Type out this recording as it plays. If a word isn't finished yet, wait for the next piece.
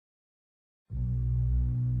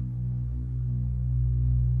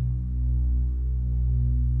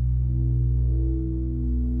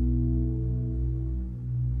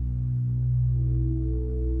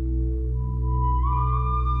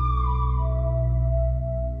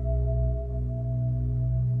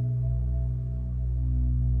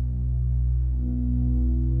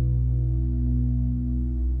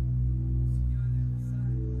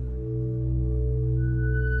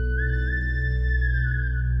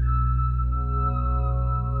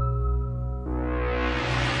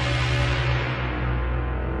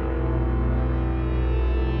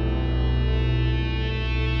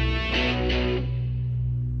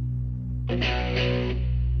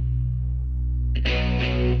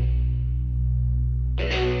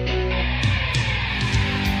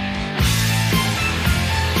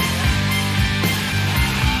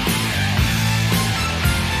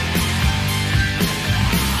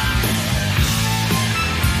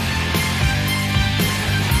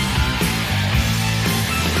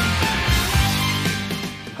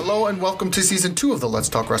Hello and welcome to Season 2 of the Let's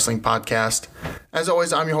Talk Wrestling podcast. As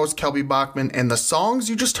always, I'm your host, Kelby Bachman, and the songs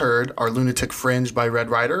you just heard are Lunatic Fringe by Red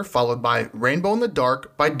Rider, followed by Rainbow in the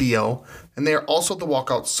Dark by Dio, and they are also the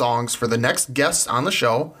walkout songs for the next guests on the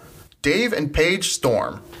show, Dave and Paige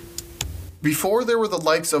Storm. Before there were the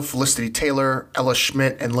likes of Felicity Taylor, Ella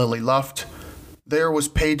Schmidt, and Lily Luft, there was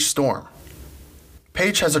Paige Storm.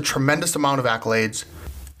 Paige has a tremendous amount of accolades.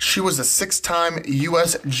 She was a 6-time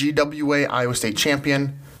USGWA Iowa State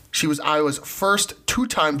champion. She was Iowa's first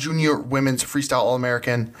 2-time junior women's freestyle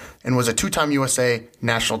All-American and was a 2-time USA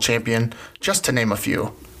national champion, just to name a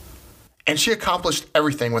few. And she accomplished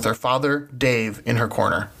everything with her father, Dave, in her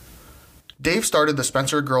corner. Dave started the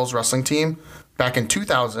Spencer girls wrestling team back in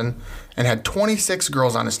 2000 and had 26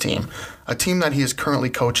 girls on his team, a team that he is currently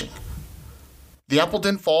coaching. The apple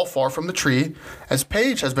didn't fall far from the tree, as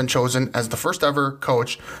Paige has been chosen as the first ever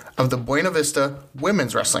coach of the Buena Vista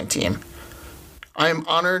women's wrestling team. I am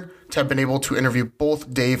honored to have been able to interview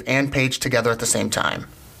both Dave and Paige together at the same time.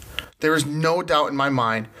 There is no doubt in my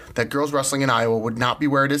mind that girls wrestling in Iowa would not be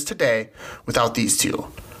where it is today without these two.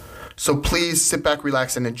 So please sit back,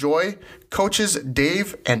 relax, and enjoy coaches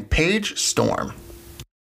Dave and Paige Storm.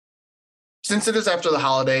 Since it is after the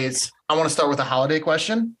holidays, I want to start with a holiday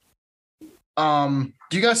question. Do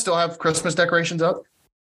you guys still have Christmas decorations up?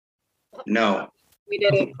 No. We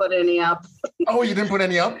didn't put any up. Oh, you didn't put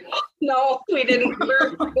any up? No, we didn't. We're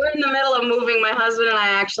in the middle of moving. My husband and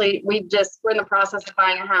I we're in the process of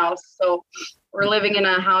buying a house. So we're living in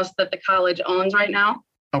a house that the college owns right now.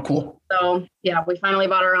 Oh, cool. So yeah, we finally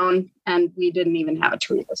bought our own and we didn't even have a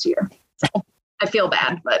tree this year. So I feel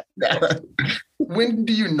bad, but. When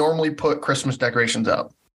do you normally put Christmas decorations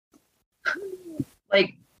up?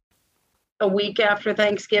 Like a week after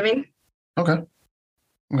Thanksgiving. Okay.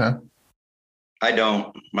 I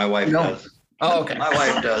don't. My wife does. Oh, okay. My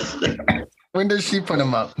wife does. When does she put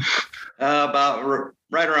them up? About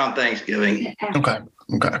right around Thanksgiving. Okay.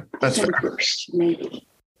 That's fair. First, maybe.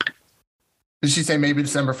 Did she say maybe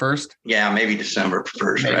December 1st? Yeah, maybe December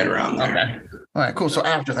 1st, right around there. Okay. All right, cool. So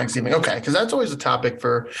after Thanksgiving. Okay, because that's always a topic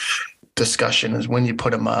for discussion is when you put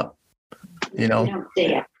them up, you know.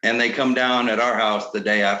 And they come down at our house the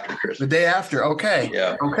day after Christmas. The day after. Okay.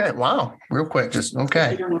 Yeah. Okay. Wow. Real quick. Just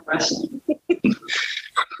okay.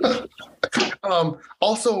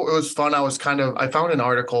 Also, it was fun. I found an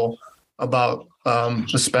article about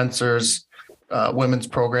the Spencer's women's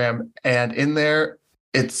program, and in there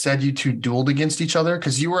it said you two dueled against each other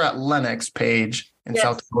because you were at Lenox, Paige, in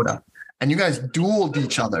South Dakota, and you guys dueled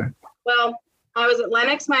each other. Well, I was at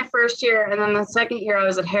Lenox my first year, and then the second year I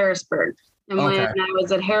was at Harrisburg. And when I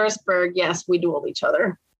was at Harrisburg, yes, we dueled each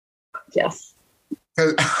other. Yes.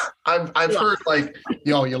 I've heard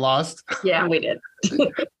you lost. Yeah, we did.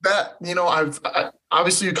 That, I've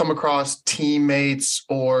obviously you come across teammates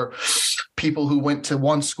or people who went to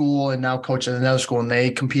one school and now coach at another school and they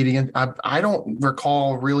compete against. I don't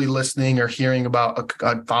recall really listening or hearing about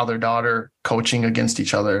a father-daughter coaching against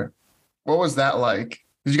each other. What was that like?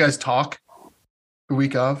 Did you guys talk the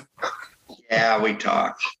week of? Yeah, we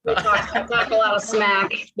talked. We talked a lot of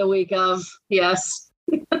smack the week of. Yes.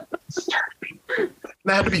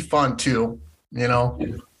 That had to be fun too,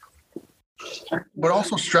 but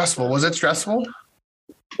also stressful. Was it stressful?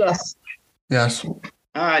 Yes. Yes.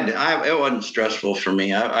 It wasn't stressful for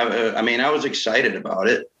me. I was excited about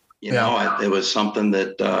it. It was something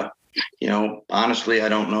that, honestly, I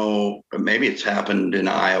don't know. Maybe it's happened in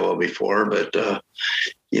Iowa before, but,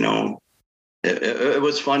 it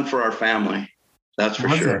was fun for our family. That's for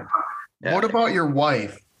sure. Yeah. What about your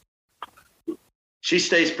wife? She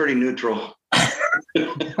stays pretty neutral.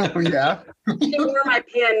 Oh, yeah. She wore my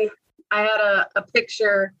pin. I had a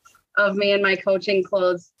picture of me in my coaching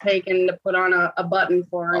clothes taken to put on a button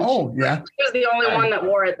for her. Oh, yeah. She was the only one that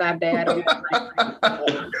wore it that day. I don't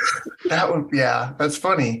know. That's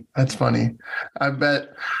funny. I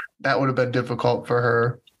bet that would have been difficult for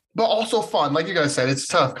her. But also fun. Like you guys said, it's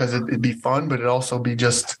tough because it'd be fun, but it'd also be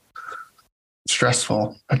just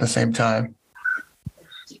stressful at the same time.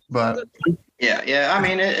 But yeah. I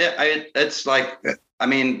mean, it's like,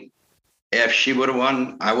 if she would have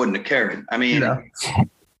won, I wouldn't have cared. I mean,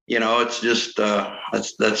 it's just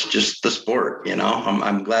that's just the sport.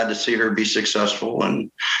 I'm glad to see her be successful,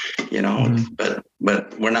 and but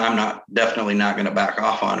I'm definitely not going to back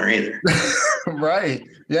off on her either. Right.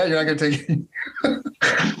 Yeah, you're not going to take.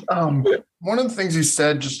 One of the things you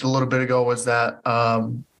said just a little bit ago was that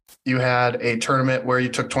you had a tournament where you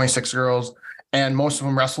took 26 girls and most of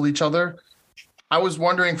them wrestled each other. I was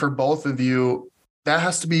wondering for both of you, that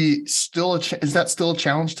has to be still is that still a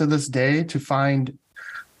challenge to this day to find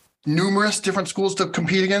numerous different schools to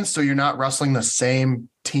compete against, so you're not wrestling the same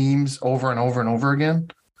teams over and over and over again?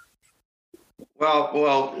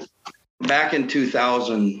 Well, back in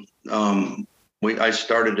 2000, I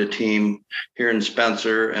started a team here in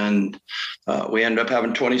Spencer, and we ended up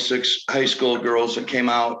having 26 high school girls that came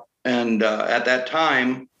out. And at that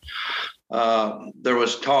time, there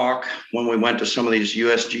was talk when we went to some of these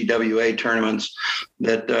USGWA tournaments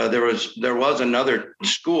that there was another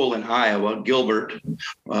school in Iowa, Gilbert.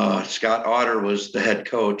 Scott Otter was the head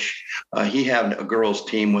coach. He had a girls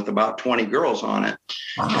team with about 20 girls on it.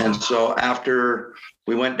 And so after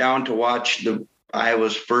we went down to watch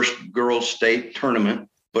Iowa's first girls state tournament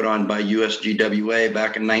put on by USGWA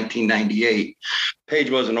back in 1998,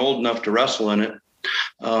 Paige wasn't old enough to wrestle in it.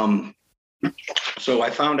 So I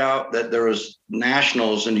found out that there was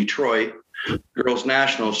nationals in Detroit, girls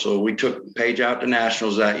nationals. So we took Paige out to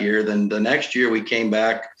nationals that year. Then the next year we came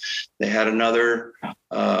back. They had another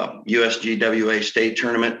USGWA state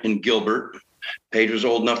tournament in Gilbert. Paige was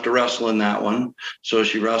old enough to wrestle in that one, so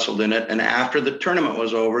she wrestled in it. And after the tournament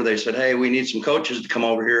was over, they said, "Hey, we need some coaches to come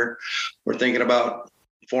over here. We're thinking about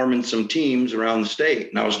forming some teams around the state."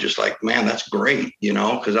 And I was just like, "Man, that's great,"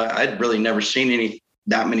 because I'd really never seen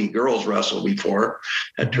that many girls wrestle before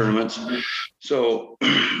at tournaments. So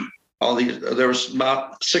there was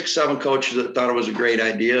about 6-7 coaches that thought it was a great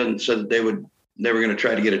idea and said that they were going to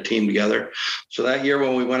try to get a team together. So that year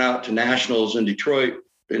when we went out to nationals in Detroit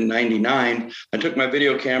in 99, I took my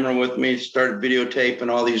video camera with me, started videotaping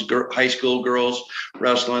all these high school girls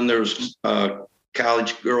wrestling. There was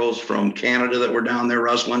college girls from Canada that were down there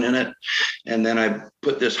wrestling in it. And then I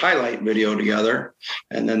put this highlight video together.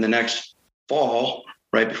 And then the next fall,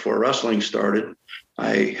 right before wrestling started,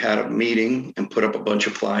 I had a meeting and put up a bunch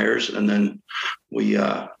of flyers. And then we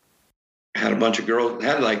had a bunch of girls,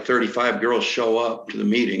 had like 35 girls show up to the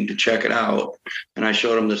meeting to check it out. And I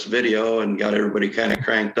showed them this video and got everybody kind of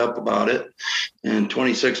cranked up about it. And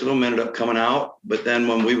 26 of them ended up coming out. But then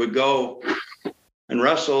when we would go and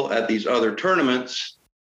wrestle at these other tournaments,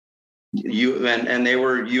 and they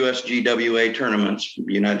were USGWA tournaments,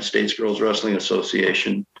 United States Girls Wrestling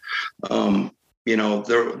Association,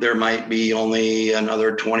 there might be only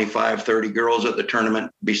another 25, 30 girls at the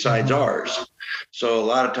tournament besides ours. So a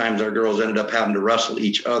lot of times our girls ended up having to wrestle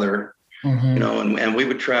each other, and we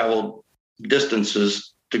would travel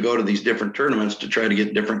distances to go to these different tournaments to try to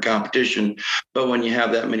get different competition. But when you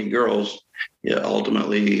have that many girls,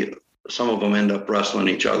 ultimately some of them end up wrestling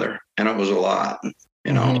each other. And it was a lot,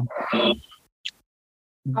 I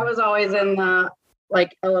was always in the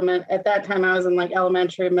at that time I was in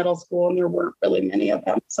elementary, middle school, and there weren't really many of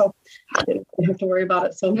them. So I didn't have to worry about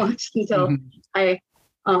it so much until I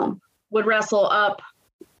would wrestle up,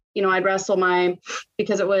 I'd wrestle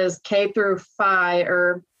because it was K through 5,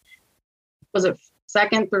 or was it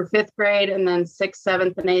 2nd through 5th grade? And then 6th,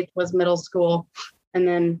 7th, and 8th was middle school. And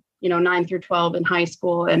then, 9 through 12 in high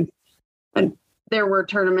school. And there were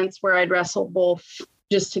tournaments where I'd wrestle both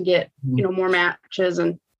just to get, more matches.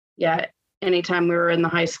 And anytime we were in the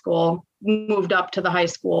high school, moved up to the high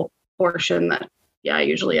school portion, I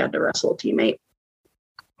usually had to wrestle a teammate.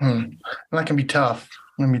 That can be tough.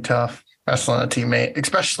 It can be tough wrestling a teammate,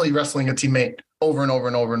 especially wrestling a teammate over and over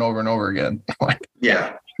and over and over and over again.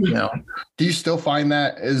 Do you still find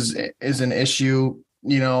that is an issue?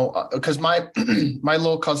 Because my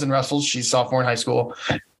little cousin wrestles. She's sophomore in high school,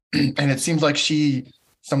 and it seems like she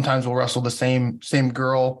sometimes will wrestle the same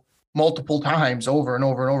girl multiple times over and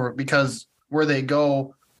over and over, because where they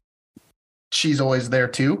go, she's always there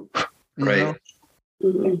too. Right.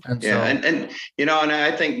 And and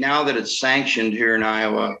I think now that it's sanctioned here in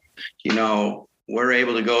Iowa, we're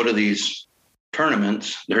able to go to these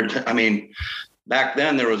tournaments. Back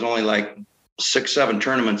then there was only 6-7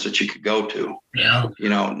 tournaments that you could go to. Yeah.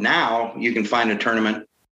 Now you can find a tournament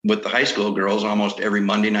with the high school girls almost every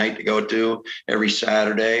Monday night to go to, every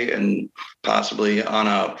Saturday, and possibly on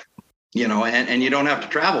and you don't have to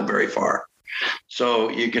travel very far. So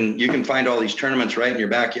you can find all these tournaments right in your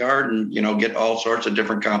backyard and, get all sorts of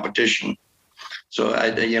different competition. So,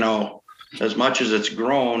 as much as it's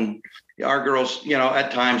grown, our girls,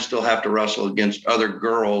 at times still have to wrestle against other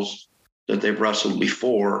girls that they've wrestled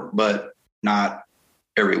before, but not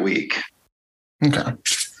every week. Okay.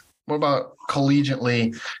 What about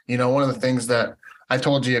collegiately? One of the things that I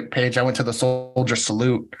told you, Paige, I went to the Soldier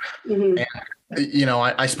Salute. Mm-hmm. And,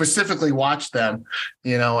 I specifically watched them,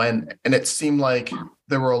 and it seemed like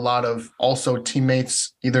there were a lot of also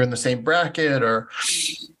teammates either in the same bracket or,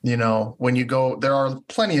 when you go, there are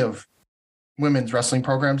plenty of women's wrestling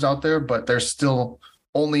programs out there, but there's still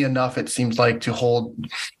only enough, it seems like, to hold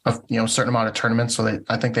a certain amount of tournaments. So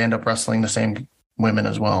I think they end up wrestling the same women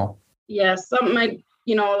as well. Yeah, something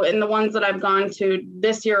in the ones that I've gone to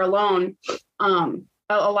this year alone, a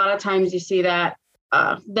lot of times you see that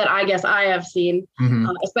I guess I have seen, Mm-hmm.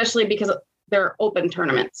 Especially because they're open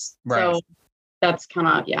tournaments. Right. So that's kind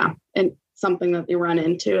of, and something that they run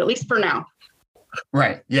into, at least for now.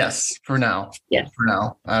 Right. Yes. For now. Yes. For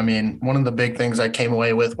now. I mean, one of the big things I came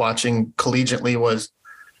away with watching collegiately was,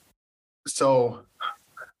 so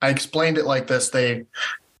I explained it like this. They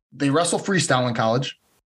wrestle freestyle in college,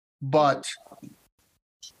 but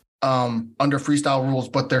under freestyle rules,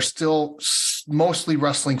 but they're still mostly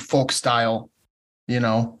wrestling folk style,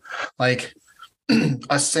 like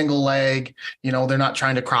a single leg, they're not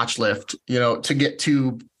trying to crotch lift, to get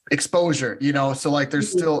to exposure, so like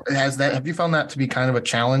there's still, it has that. Have you found that to be kind of a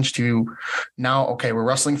challenge to now, okay, we're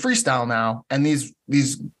wrestling freestyle now, and these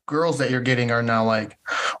girls that you're getting are now like,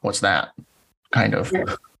 what's that kind of?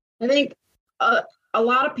 I think a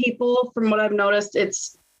lot of people, from what I've noticed,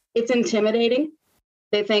 it's intimidating.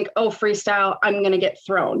 They think, oh, freestyle, I'm going to get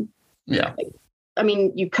thrown. Yeah. I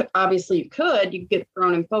mean, you could get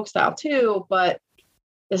thrown in folk style too, but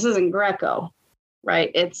this isn't Greco,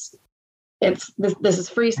 right? This is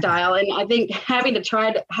freestyle. And I think having to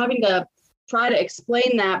try to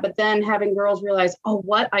explain that, but then having girls realize, oh,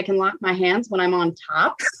 what? I can lock my hands when I'm on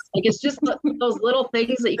top. Like, it's just those little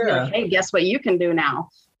things that you can be like, hey, guess what you can do now?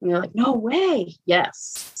 And they're like, no way.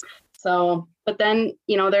 Yes. So, but then,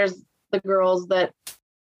 there's the girls that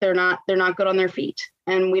they're not good on their feet,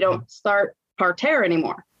 and we don't start parterre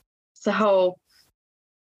anymore. So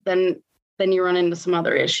then you run into some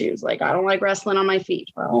other issues. Like, I don't like wrestling on my feet.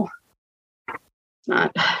 Well, it's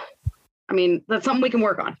not, I mean, that's something we can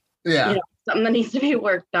work on. Yeah. Something that needs to be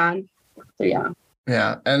worked on. So yeah.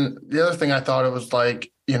 Yeah. And the other thing I thought, it was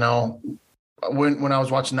like, when I was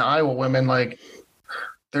watching the Iowa women, like,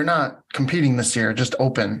 they're not competing this year, just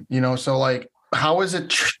open, so like, how is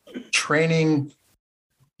it training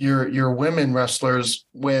your women wrestlers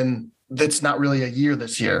when that's not really a year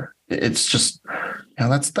this year? It's just,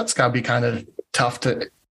 that's gotta be kind of tough to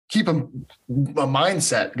keep a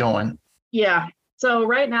mindset going. Yeah. So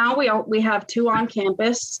right now we have 2 on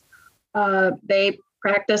campus. They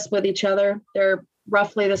practice with each other. They're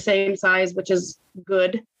roughly the same size, which is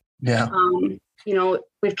good. Yeah.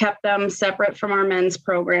 We've kept them separate from our men's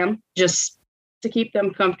program just to keep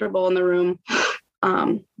them comfortable in the room.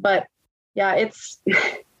 But yeah, it's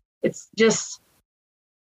just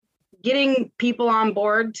getting people on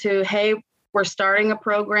board to, hey, we're starting a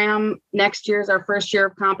program. Next year is our first year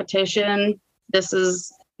of competition. This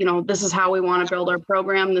is how we want to build our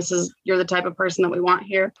program. You're the type of person that we want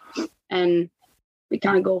here. And we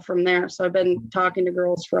kind of go from there. So I've been talking to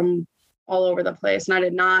girls from all over the place, and I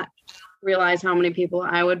did not realize how many people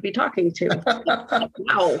I would be talking to.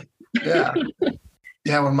 Wow. Yeah.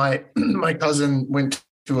 Yeah. When my cousin went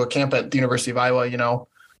to a camp at the University of Iowa,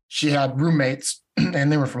 she had roommates,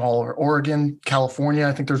 and they were from all over Oregon, California.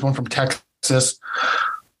 I think there's one from Texas.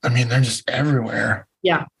 I mean, they're just everywhere.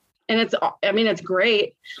 Yeah. And it's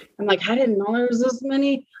great. I'm like, I didn't know there was this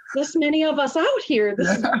many of us out here. This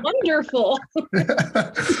is wonderful.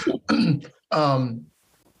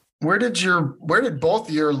 Where did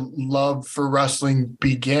both your love for wrestling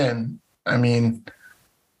begin? I mean,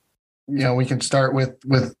 we can start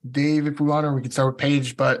with Dave if we want, or we can start with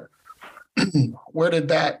Paige, but where did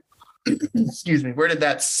that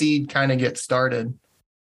seed kind of get started?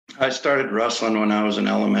 I started wrestling when I was in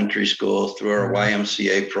elementary school through our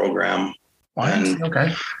YMCA program. And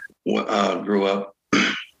okay. Grew up,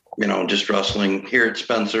 just wrestling here at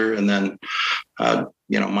Spencer. And then,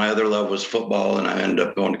 my other love was football, and I ended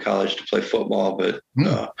up going to college to play football. But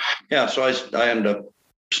so I ended up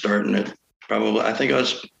starting it probably, I think I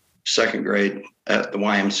was second grade at the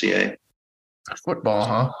YMCA. Football,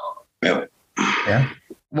 huh? Yep. Yeah.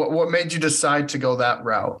 What made you decide to go that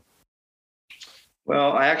route?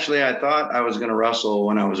 Well, I thought I was going to wrestle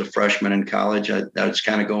when I was a freshman in college. I was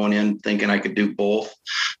kind of going in thinking I could do both.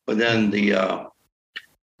 But then the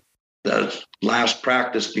last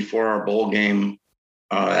practice before our bowl game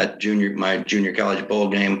at my junior college bowl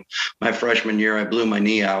game, my freshman year, I blew my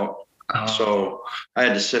knee out. So I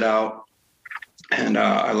had to sit out And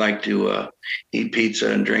I like to eat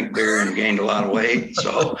pizza and drink beer and gained a lot of weight.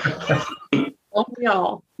 So, We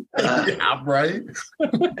all. Yeah, right.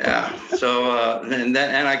 yeah. So, and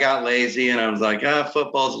I got lazy and I was like,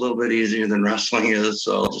 football's a little bit easier than wrestling is.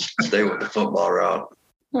 So I'll just stay with the football route.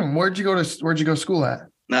 Where'd you go to school at?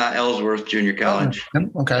 Ellsworth Junior College.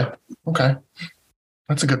 Okay.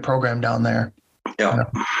 That's a good program down there. Yeah.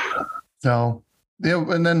 So, yeah.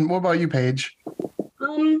 And then what about you, Paige?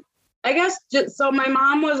 I guess so. My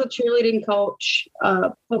mom was a cheerleading coach,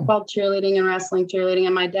 football cheerleading and wrestling cheerleading,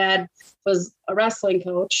 and my dad was a wrestling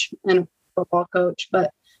coach and a football coach.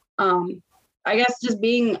 But I guess just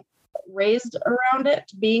being raised around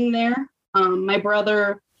it, being there. My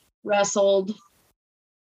brother wrestled.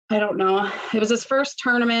 I don't know. It was his first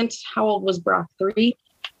tournament. How old was Brock? 3?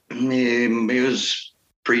 He was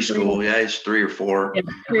preschool. Yeah, he's 3 or 4. Yeah,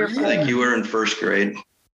 3 or 4. I think you were in first grade.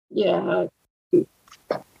 Yeah.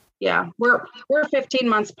 Yeah, we're 15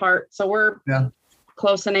 months apart, so we're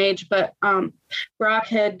close in age. But Brock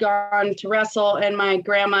had gone to wrestle, and my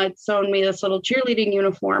grandma had sewn me this little cheerleading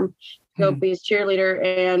uniform, go be his cheerleader.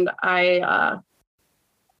 And I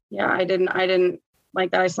didn't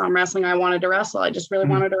like that. I saw him wrestling. I wanted to wrestle. I just really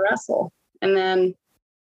wanted to wrestle. And then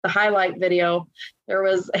the highlight video, there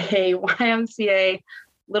was a YMCA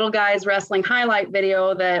little guys wrestling highlight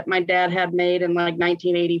video that my dad had made in like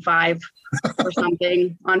 1985 or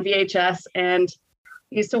something on VHS. And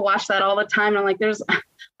I used to watch that all the time. And I'm like,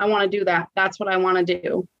 I want to do that. That's what I want to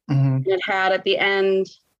do. And it had at the end,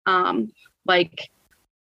 like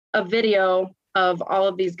a video of all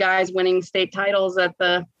of these guys winning state titles at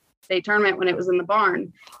the state tournament when it was in the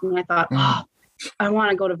barn. And I thought, I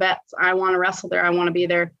want to go to vets. I want to wrestle there. I want to be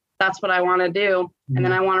there. That's what I want to do. And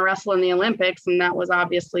then I want to wrestle in the Olympics. And that was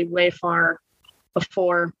obviously way far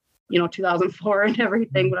before, 2004 and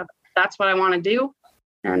everything, but that's what I want to do.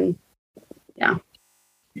 And yeah.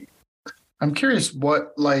 I'm curious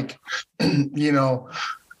what,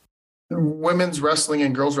 women's wrestling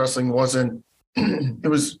and girls wrestling wasn't, it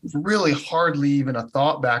was really hardly even a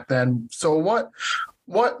thought back then. So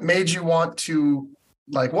what made you want to,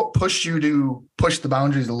 what pushed you to push the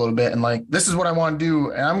boundaries a little bit and this is what I want to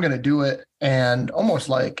do and I'm going to do it. And almost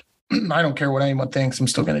I don't care what anyone thinks, I'm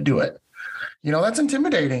still going to do it. That's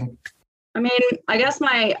intimidating. I mean, I guess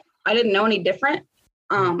I didn't know any different.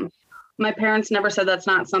 My parents never said that's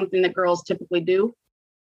not something that girls typically do.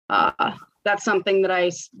 That's something that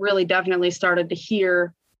I really definitely started to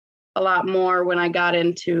hear a lot more when I got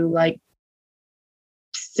into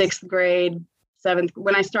 6th grade, 7th,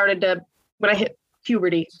 when I hit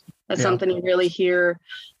puberty. That's something you really hear.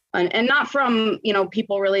 And not from,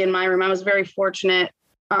 people really in my room. I was very fortunate.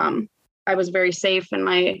 I was very safe in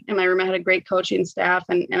my room. I had a great coaching staff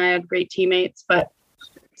and I had great teammates, but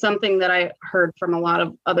something that I heard from a lot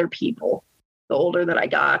of other people the older that I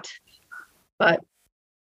got. But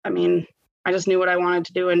I mean, I just knew what I wanted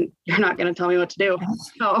to do and you're not going to tell me what to do.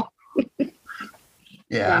 So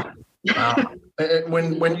yeah.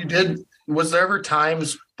 When you did, was there ever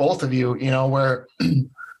times, both of you, where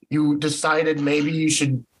you decided maybe you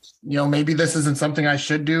should, maybe this isn't something I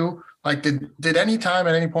should do? Did any time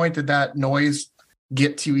at any point did that noise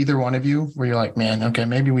get to either one of you where you're like, man, okay,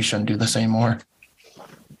 maybe we shouldn't do this anymore?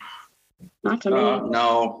 Not to me.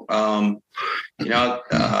 No.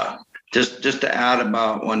 Just to add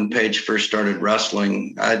about when Paige first started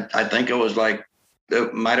wrestling, I think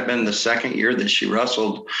it might have been the second year that she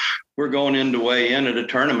wrestled. We're going in to weigh in at a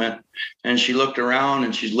tournament and she looked around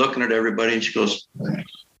and she's looking at everybody and she goes,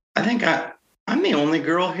 I think I'm the only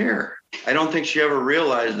girl here. I don't think she ever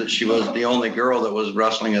realized that she was the only girl that was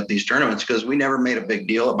wrestling at these tournaments because we never made a big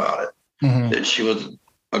deal about it. That she was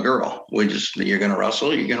a girl. You're going to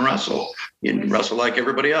wrestle, you're going to wrestle. You wrestle like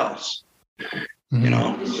everybody else, And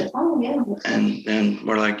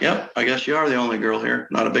we're like, yep, I guess you are the only girl here.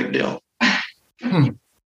 Not a big deal.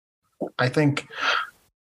 I think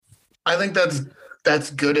that's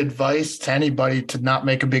good advice to anybody to not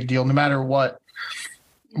make a big deal, no matter what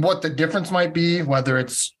the difference might be, whether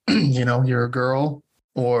it's, you're a girl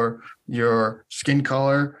or your skin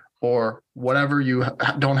color or whatever, you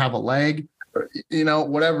don't have a leg, or,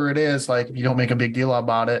 whatever it is, if you don't make a big deal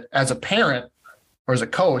about it as a parent or as a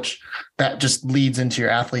coach, that just leads into your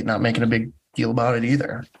athlete not making a big deal about it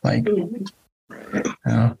either.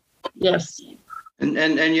 Yes. And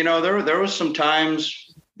there was some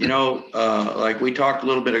times, like we talked a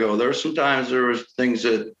little bit ago, there were some times there was things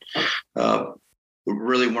that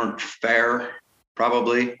really weren't fair,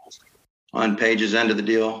 probably on Paige's end of the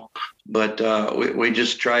deal. But we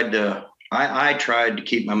just tried to, I tried to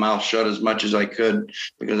keep my mouth shut as much as I could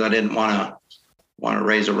because I didn't want to want to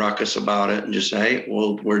raise a ruckus about it and just say, hey,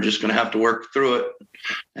 well, we're just going to have to work through it.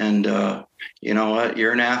 And you know what?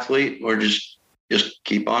 You're an athlete. We're just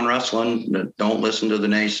keep on wrestling. Don't listen to the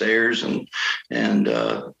naysayers and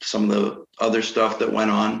some of the other stuff that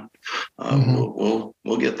went on.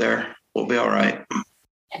 We'll get there. We'll be all right.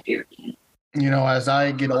 You know, as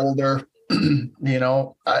I get older, you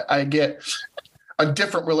know, I get a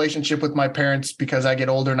different relationship with my parents because I get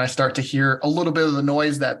older and I start to hear a little bit of the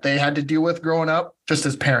noise that they had to deal with growing up just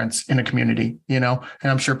as parents in a community, you know,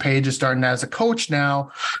 and I'm sure Paige is starting as a coach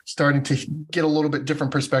now, starting to get a little bit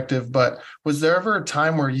different perspective. But was there ever a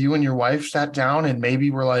time where you and your wife sat down and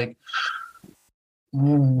maybe were like,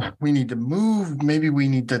 we need to move, maybe we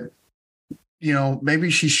need to, you know,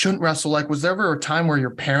 maybe she shouldn't wrestle? Like, was there ever a time where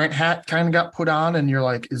your parent hat kind of got put on and you're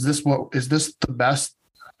like, is this the best?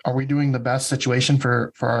 Are we doing the best situation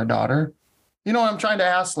for our daughter? You know what I'm trying to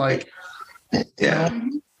ask? Like, yeah.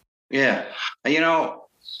 You know,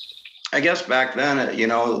 I guess back then, you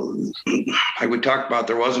know, like we talked about,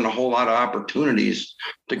 there wasn't a whole lot of opportunities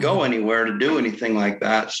to go anywhere to do anything like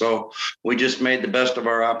that. So we just made the best of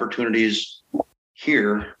our opportunities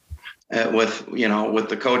here. With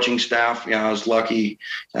the coaching staff, you know, I was lucky.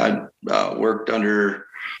 I worked under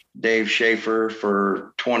Dave Schaefer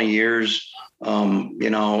for 20 years, you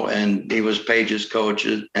know, and he was Paige's coach,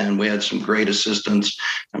 and we had some great assistants.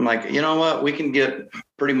 I'm like, you know what, we can get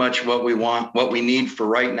pretty much what we want, what we need for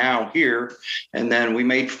right now here. And then we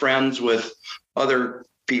made friends with other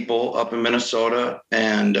people up in Minnesota,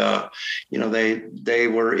 and you know, they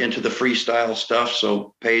were into the freestyle stuff.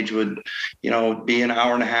 So Paige would, you know, be an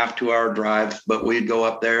hour and a half, 2 hour drive, but we'd go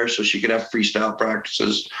up there so she could have freestyle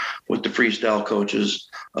practices with the freestyle coaches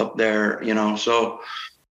up there, you know. So,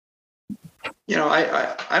 you know,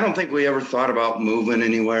 I don't think we ever thought about moving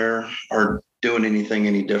anywhere or doing anything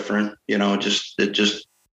any different, you know. Just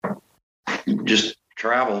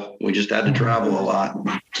travel. We just had to travel a lot.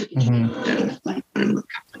 And,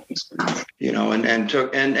 you know, and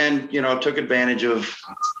took advantage of,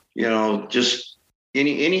 you know, just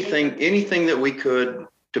anything that we could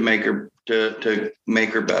to make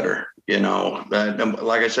her better. You know,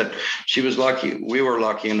 like I said, she was lucky. We were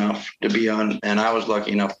lucky enough to be on, and I was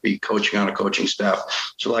lucky enough to be coaching on a coaching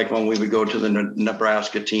staff. So like when we would go to the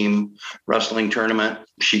Nebraska team wrestling tournament,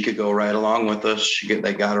 she could go right along with us.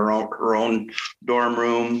 They got her own dorm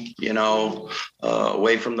room, you know,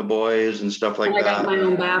 away from the boys and stuff like that. I got my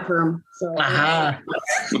own bathroom. So.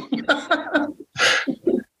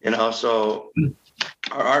 You know, so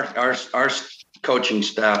our coaching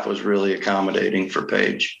staff was really accommodating for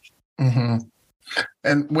Paige. Mm-hmm.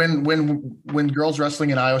 And when girls wrestling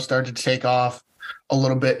in Iowa started to take off a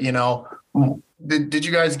little bit, you know, did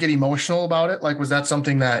you guys get emotional about it? Like, was that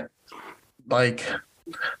something that, like,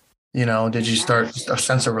 you know, did you start a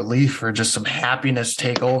sense of relief or just some happiness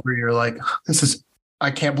take over? You're like, I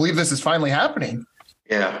can't believe this is finally happening.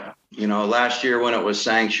 Yeah. You know, last year when it was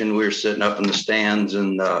sanctioned, we were sitting up in the stands,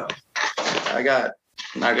 and not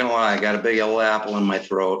gonna lie, I got a big old apple in my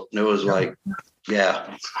throat. And it was like,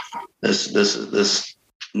 yeah, this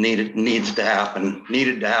needs to happen.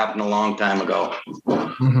 Needed to happen a long time ago.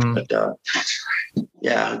 Mm-hmm. But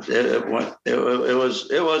yeah, it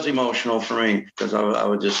was emotional for me because I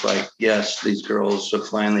was just like, yes, these girls have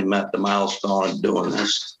finally met the milestone of doing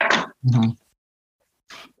this. Mm-hmm.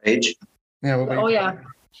 Paige? Yeah. Oh yeah.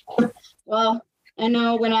 Well, I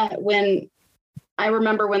know when I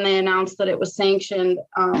remember when they announced that it was sanctioned.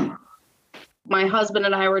 My husband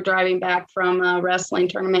and I were driving back from a wrestling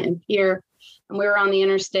tournament in Pierre, and we were on the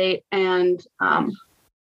interstate, and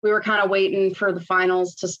we were kind of waiting for the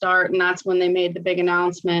finals to start. And that's when they made the big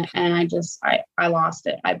announcement. And I lost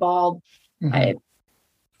it. I bawled. Mm-hmm.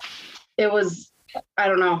 I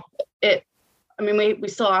don't know. We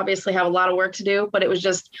still obviously have a lot of work to do, but it was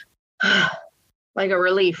just like a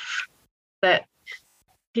relief that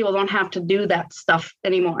people don't have to do that stuff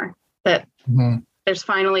anymore, that there's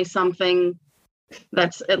finally something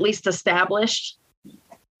that's at least established.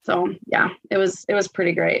 So yeah, it was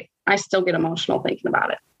pretty great. I still get emotional thinking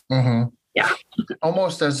about it. Mm-hmm. Yeah.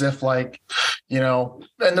 Almost as if, like, you know,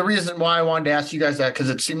 and the reason why I wanted to ask you guys that, because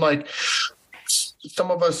it seemed like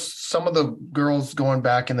some of the girls going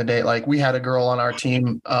back in the day, like we had a girl on our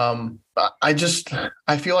team. I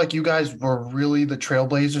feel like you guys were really the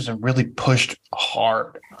trailblazers and really pushed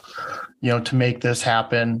hard, you know, to make this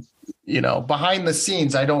happen. You know, behind the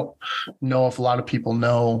scenes, I don't know if a lot of people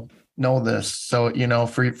know this. So, you know,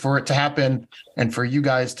 for it to happen and for you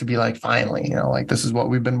guys to be like, finally, you know, like, this is what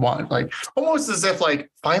we've been wanting, like almost as if like,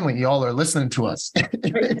 finally, y'all are listening to us.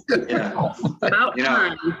 Yeah. About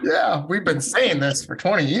time. Yeah. We've been saying this for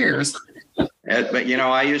 20 years. But, you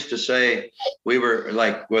know, I used to say we were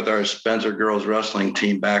like with our Spencer girls wrestling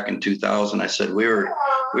team back in 2000. I said we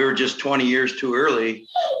were just 20 years too early.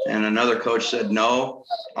 And another coach said, no,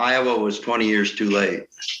 Iowa was 20 years too late.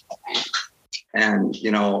 And,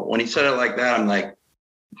 you know, when he said it like that, I'm like,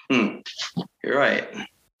 you're right.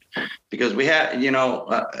 Because we had, you know,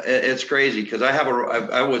 it's crazy because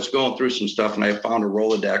I was going through some stuff and I found a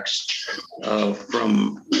Rolodex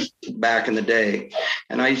from back in the day.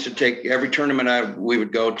 And I used to take every tournament we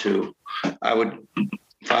would go to, I would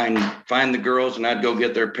find the girls and I'd go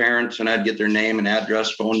get their parents and I'd get their name and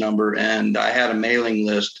address, phone number. And I had a mailing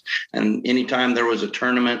list. And anytime there was a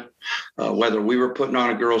tournament, whether we were putting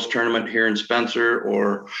on a girls tournament here in Spencer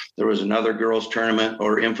or there was another girls tournament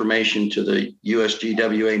or information to the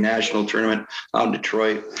USGWA national tournament out in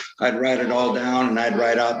Detroit, I'd write it all down and I'd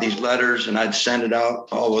write out these letters and I'd send it out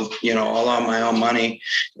all on my own money.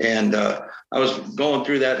 And I was going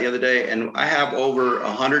through that the other day and I have over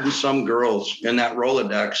 100 and some girls in that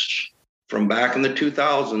Rolodex from back in the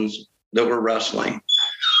 2000s that were wrestling,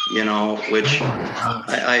 you know, which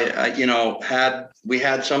I you know, we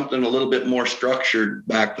had something a little bit more structured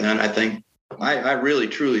back then. I think I really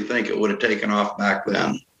truly think it would have taken off back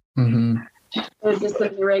then. Mm-hmm. It was just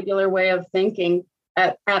an irregular way of thinking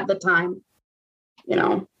at the time, you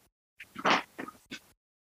know.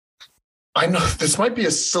 I know this might be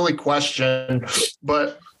a silly question,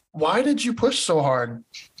 but why did you push so hard?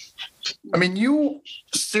 I mean,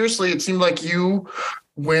 seriously, it seemed like you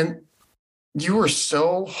were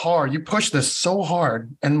so hard. You pushed this so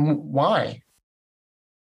hard. And why?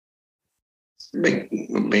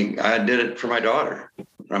 I did it for my daughter.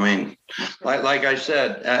 I mean, like I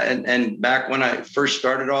said, and back when I first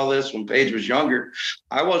started all this, when Paige was younger,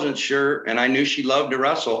 I wasn't sure, and I knew she loved to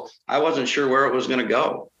wrestle. I wasn't sure where it was going to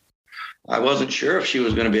go. I wasn't sure if she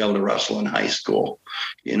was going to be able to wrestle in high school,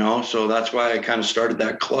 you know, so that's why I kind of started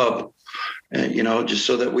that club, and, you know, just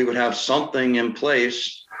so that we would have something in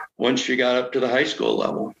place once she got up to the high school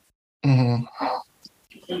level. Mm-hmm.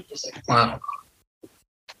 Wow.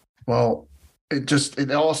 Well,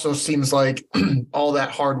 it also seems like all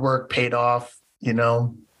that hard work paid off, you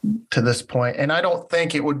know, to this point. And I don't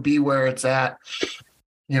think it would be where it's at,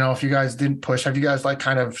 you know, if you guys didn't push. Have you guys like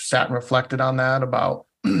kind of sat and reflected on that about,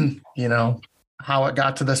 you know, how it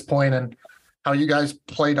got to this point and how you guys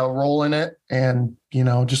played a role in it and, you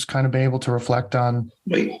know, just kind of be able to reflect on.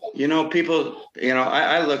 You know, people, you know,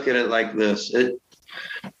 I look at it like this. It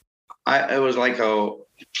was like,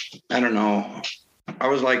 I don't know.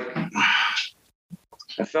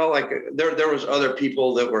 I felt like there was other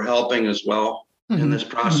people that were helping as well in this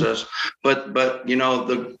process. But, you know,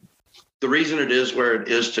 the reason it is where it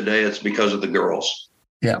is today, it's because of the girls.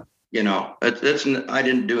 Yeah. You know, I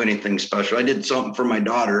didn't do anything special. I did something for my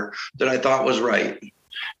daughter that I thought was right,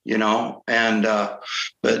 you know, and,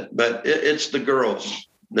 but it's the girls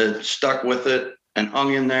that stuck with it and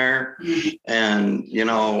hung in there and, you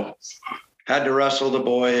know, had to wrestle the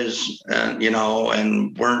boys and, you know,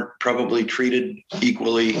 and weren't probably treated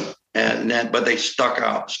equally but they stuck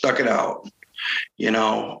it out, you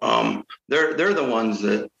know. They're the ones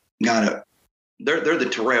that got it. They're the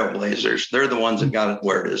trailblazers. They're the ones that got it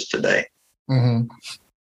where it is today. Mm-hmm.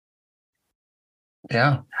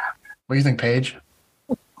 Yeah. What do you think, Paige?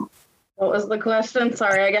 What was the question?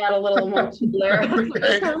 Sorry, I got a little emotional there. I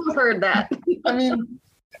heard that. I mean,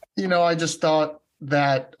 you know, I just thought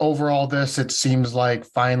that overall it seems like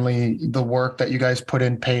finally the work that you guys put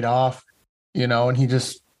in paid off, you know, and he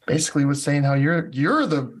just basically was saying how you're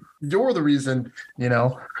the reason, you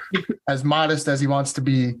know, as modest as he wants to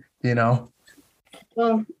be, you know.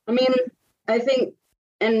 Well, I mean, I think,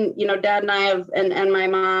 and, you know, Dad and I have, and my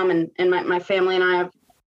mom and my family and I have,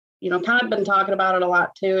 you know, kind of been talking about it a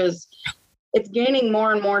lot too, is it's gaining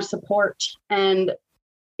more and more support. And,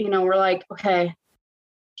 you know, we're like, okay,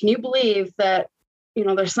 can you believe that, you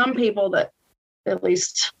know, there's some people that at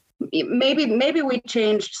least maybe we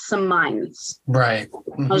changed some minds. Right.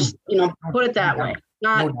 Mm-hmm. I'll just, you know, put it that way.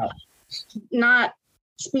 Not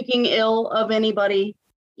speaking ill of anybody,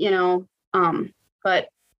 you know, but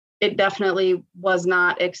it definitely was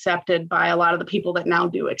not accepted by a lot of the people that now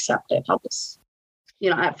do accept it. I'll just,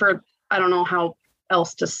 you know, I don't know how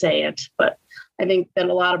else to say it, but I think that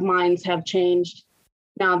a lot of minds have changed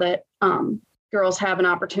now that girls have an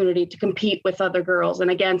opportunity to compete with other girls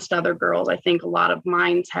and against other girls. I think a lot of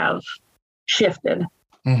minds have shifted.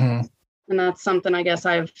 Mm-hmm. And that's something I guess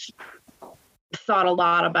I've thought a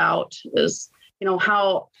lot about is, you know,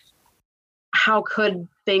 how could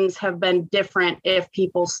things have been different if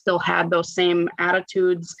people still had those same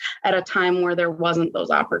attitudes at a time where there wasn't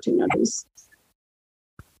those opportunities?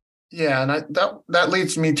 Yeah, and that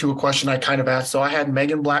leads me to a question I kind of asked. So I had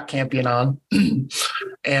Megan Black Campion on,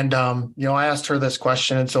 and I asked her this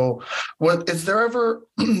question. And so, what is there ever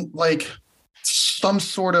like some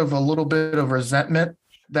sort of a little bit of resentment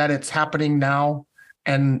that it's happening now,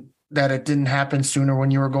 and that it didn't happen sooner when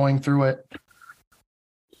you were going through it?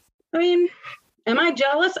 I mean, am I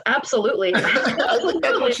jealous? Absolutely.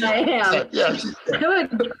 Absolutely, I am. Yes. I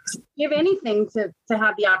would give anything to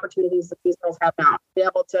have the opportunities that these girls have now, to be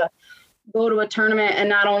able to go to a tournament and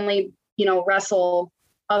not only, wrestle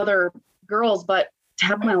other girls, but to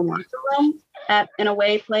have my own locker room at an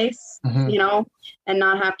away place, and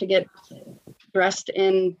not have to get dressed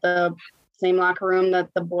in the same locker room that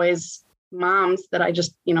the boys' moms that I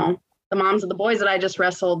just, the moms of the boys that I just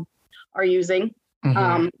wrestled are using.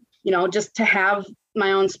 Just to have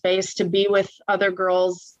my own space, to be with other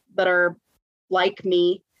girls that are like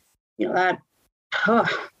me, I'm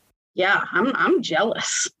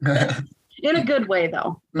jealous in a good way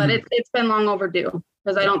though, but it's been long overdue,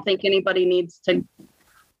 because I don't think anybody needs to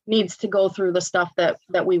go through the stuff that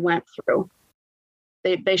we went through.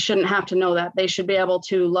 They shouldn't have to know that. They should be able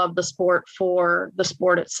to love the sport for the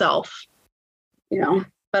sport itself,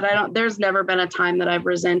 but there's never been a time that I've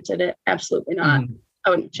resented it. Absolutely not. I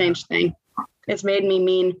wouldn't change a thing. It's made me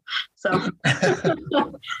mean. So that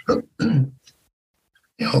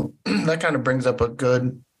kind of brings up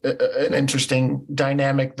an interesting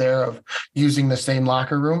dynamic there of using the same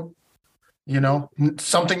locker room,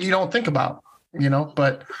 something you don't think about,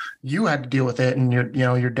 but you had to deal with it. And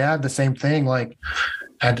your dad, the same thing, like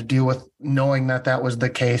had to deal with knowing that was the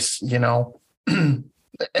case, and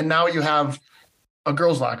now you have a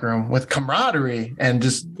girls' locker room with camaraderie and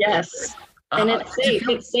just. Yes. And it's safe.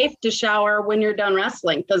 It's safe to shower when you're done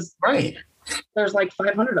wrestling, because there's like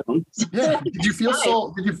 500 of them. Yeah. Did you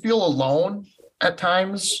feel alone at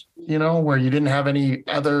times, where you didn't have any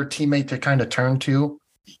other teammate to kind of turn to?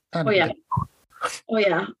 Oh yeah.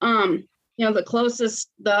 The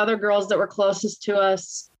other girls that were closest to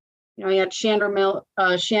us, you had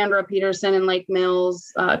Chandra Peterson in Lake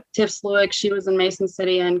Mills, Tiff Sluick, she was in Mason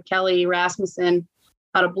City, and Kelly Rasmussen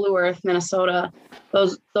out of Blue Earth, Minnesota.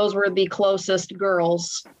 Those were the closest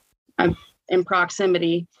girls in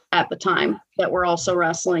proximity at the time that were also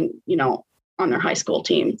wrestling, on their high school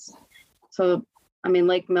teams. So,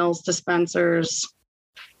 Lake Mills to Spencer's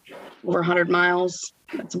over 100 miles.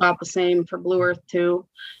 It's about the same for Blue Earth too.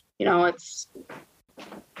 It's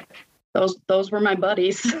those were my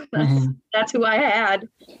buddies. That's who I had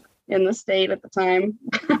in the state at the time.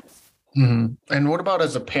 And what about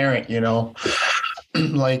as a parent,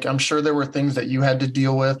 like, I'm sure there were things that you had to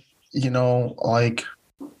deal with, like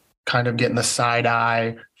kind of getting the side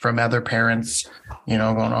eye from other parents, going,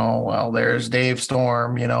 oh, well, there's Dave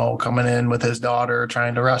Storm, coming in with his daughter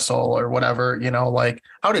trying to wrestle or whatever, like,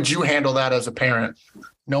 how did you handle that as a parent,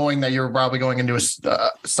 knowing that you were probably going into a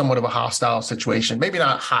somewhat of a hostile situation? Maybe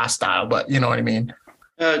not hostile, but you know what I mean?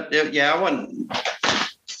 I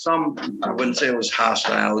wouldn't say it was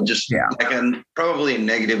hostile, just like probably a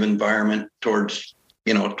negative environment towards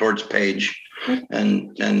Paige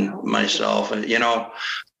and myself.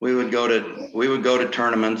 We would go to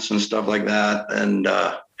tournaments and stuff like that. And,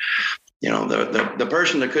 the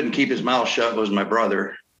person that couldn't keep his mouth shut was my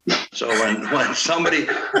brother. So when somebody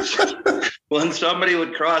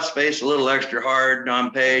would cross face a little extra hard on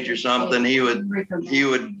Paige or something, he would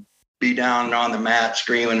be down on the mat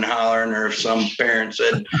screaming and hollering, or if some parent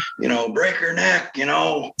said, break her neck,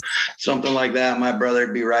 something like that, my brother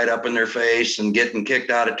would be right up in their face and getting kicked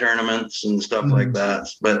out of tournaments and stuff like that.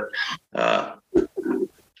 But,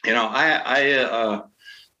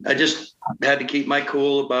 I just had to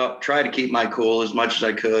try to keep my cool as much as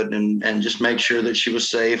I could and just make sure that she was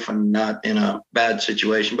safe and not in a bad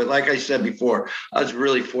situation. But like I said before, I was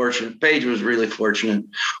really fortunate. Paige was really fortunate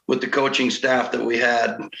with the coaching staff that we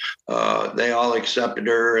had. They all accepted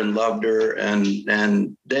her and loved her,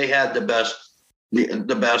 and they had the best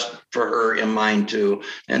for her in mind too.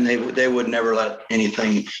 And they would never let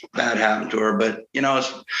anything bad happen to her. But,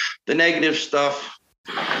 it's the negative stuff,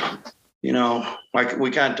 like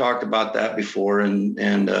we kind of talked about that before, and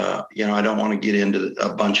I don't want to get into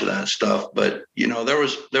a bunch of that stuff, but there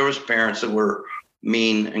was parents that were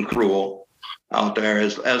mean and cruel out there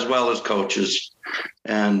as well as coaches,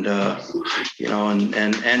 and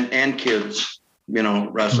and kids,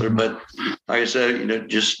 wrestler. But like I said,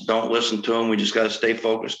 just don't listen to them. We just got to stay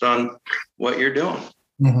focused on what you're doing.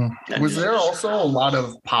 Was there also a lot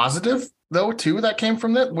of positive though too that came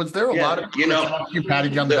from that? Was there a lot of you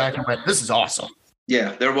patted you on the back and went, this is awesome?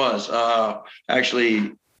 Yeah, there was.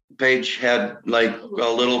 Actually, Paige had like a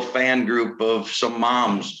little fan group of some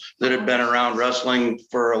moms that had been around wrestling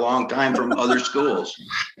for a long time from other schools.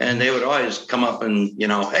 And they would always come up and,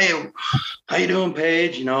 hey, how you doing,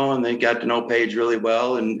 Paige? And they got to know Paige really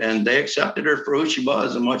well. And they accepted her for who she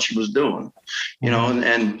was and what she was doing,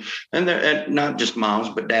 and not just moms,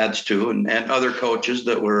 but dads too. And other coaches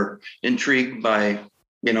that were intrigued by,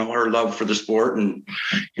 her love for the sport. And,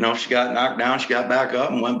 she got knocked down, she got back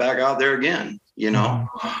up and went back out there again,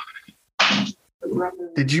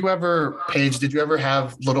 Paige, did you ever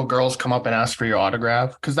have little girls come up and ask for your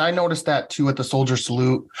autograph? Because I noticed that too at the soldier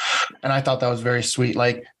salute. And I thought that was very sweet.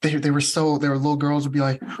 Like they were little girls would be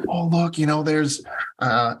like, oh, look, there's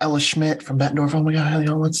Ella Schmidt from Bettendorf. Oh my God,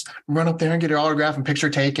 let's run up there and get her autograph and picture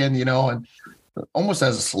taken, and almost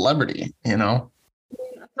as a celebrity, A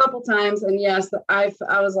couple times. And yes, I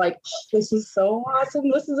was like, this is so awesome.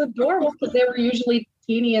 This is adorable, because they were usually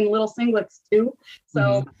teeny and little singlets too.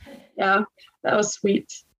 So yeah, that was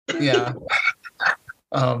sweet. Yeah.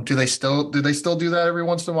 Do they still do that every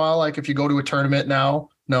once in a while? Like if you go to a tournament now?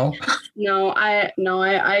 No. I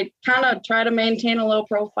kind of try to maintain a low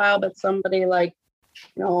profile, but somebody like,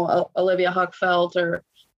 Olivia Huckfeld or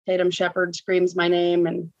Tatum Shepard screams my name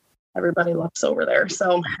and everybody looks over there.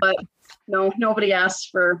 So, but no, nobody asks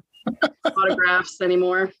for autographs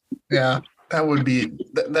anymore. Yeah, that would be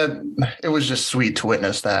that. It was just sweet to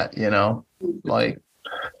witness that, like.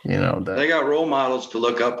 They got role models to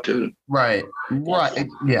look up to. Right.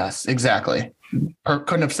 Yes, exactly.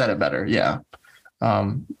 Couldn't have said it better. Yeah.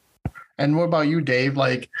 And what about you, Dave?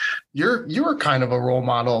 Like you were kind of a role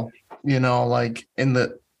model, like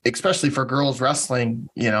especially for girls wrestling,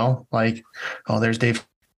 like, oh, there's Dave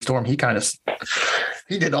Storm. He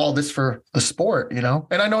did all this for the sport, and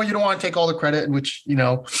I know you don't want to take all the credit, which,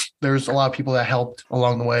 there's a lot of people that helped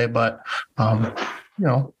along the way, but,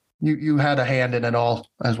 you had a hand in it all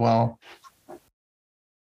as well.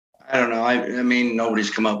 I don't know. I mean,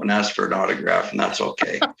 nobody's come up and asked for an autograph, and that's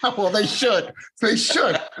okay. Well, they should. They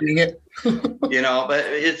should. Dang it. But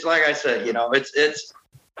it's like I said,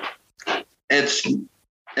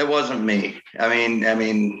 it wasn't me. I mean,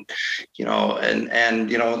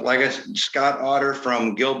 like I said, Scott Otter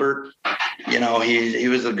from Gilbert, he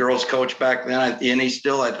was the girls' coach back then, and he's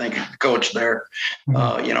still, I think, the coach there.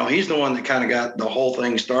 He's the one that kind of got the whole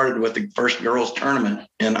thing started with the first girls' tournament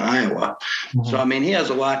in Iowa. So, I mean, he has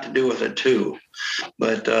a lot to do with it too.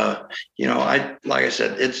 But, like I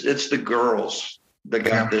said, it's the girls that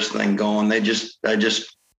got this thing going. I just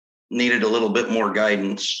needed a little bit more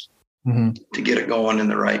guidance. To get it going in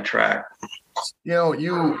the right track.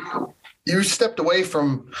 You stepped away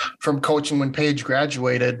from coaching when Paige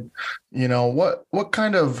graduated. What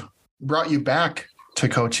kind of brought you back to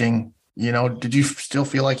coaching? Did you still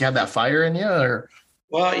feel like you had that fire in you, or?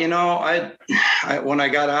 Well, I when I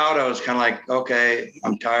got out, I was kind of like, okay,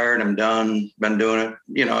 I'm tired, I'm done. Been doing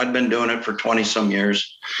it. I'd been doing it for 20 some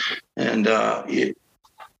years, and I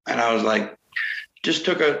was like.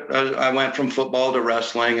 I went from football to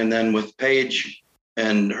wrestling, and then with Paige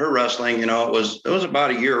and her wrestling, it was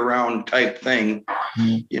about a year round type thing,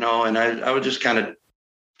 and I was just kind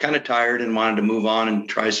of tired and wanted to move on and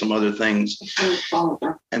try some other things.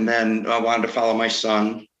 And then I wanted to follow my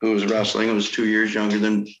son, who was wrestling. He was 2 years younger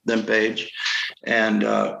than Paige. And,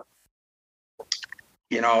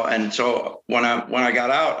 and so when I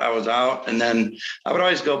got out, I was out, and then I would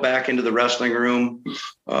always go back into the wrestling room,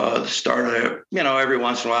 start, every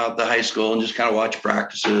once in a while at the high school and just kind of watch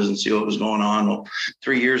practices and see what was going on. Well,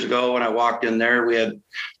 3 years ago when I walked in there, I think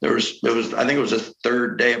it was a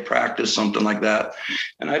third day of practice, something like that.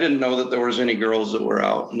 And I didn't know that there was any girls that were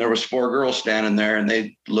out, and there was 4 girls standing there, and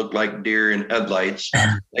they looked like deer in headlights.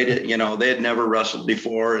 They had never wrestled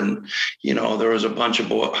before. And, there was a bunch of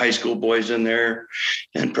high school boys in there,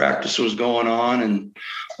 and practice was going on, and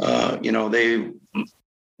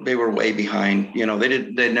they were way behind.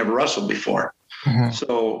 They'd never wrestled before.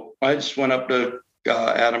 So I just went up to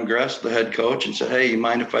Adam Gress, the head coach, and said, hey, you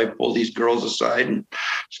mind if I pull these girls aside and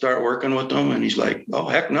start working with them? And he's like, oh,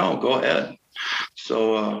 heck no, go ahead.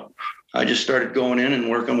 So I just started going in and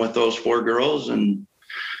working with those 4 girls, and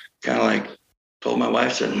kind of like told my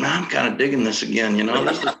wife, said, man, I'm kind of digging this again.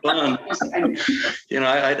 This is fun.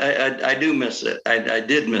 I do miss it. I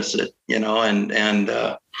did miss it,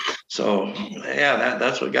 so yeah,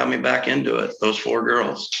 that's what got me back into it. Those 4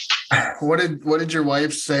 girls. What did your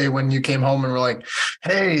wife say when you came home and were like,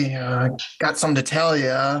 hey, got something to tell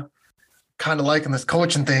you, kind of liking this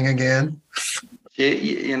coaching thing again?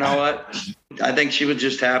 You know what? I think she was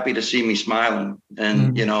just happy to see me smiling,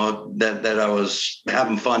 and, that I was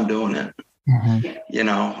having fun doing it. And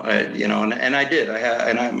I did.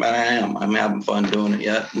 I'm having fun doing it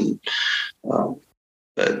yet.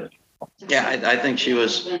 But yeah, I think she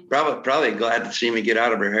was probably glad to see me get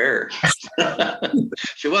out of her hair.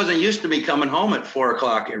 She wasn't used to me coming home at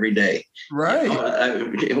 4:00 every day. Right.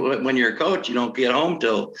 When you're a coach, you don't get home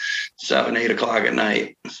till 7, 8 o'clock at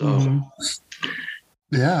night. So.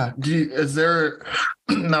 Yeah.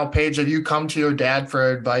 Now, Paige, have you come to your dad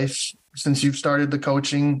for advice since you've started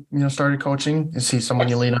coaching? Is he someone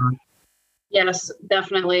you lean on? Yes,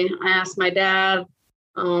 definitely. I asked my dad.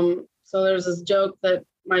 So there's this joke that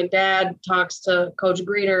my dad talks to Coach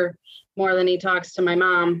Greeter more than he talks to my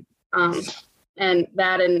mom. And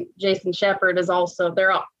Jason Shepard is also,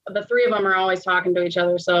 the three of them are always talking to each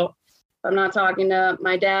other. So if I'm not talking to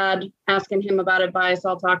my dad, asking him about advice,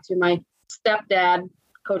 I'll talk to my stepdad,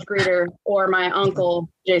 Coach Greeter, or my uncle,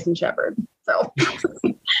 Jason Shepard. So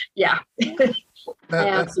yeah. I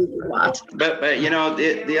ask him a lot. But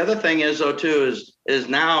the other thing is though too is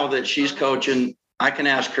now that she's coaching, I can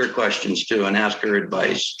ask her questions too and ask her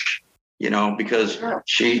advice, because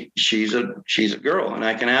she's a girl, and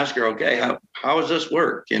I can ask her, okay, how does this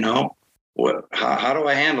work? How do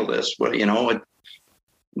I handle this?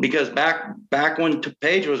 Because back when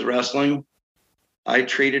Paige was wrestling, I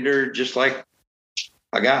treated her just like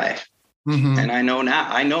a guy. And I know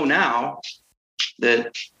now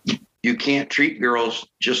that you can't treat girls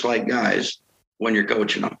just like guys when you're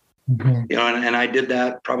coaching them. And I did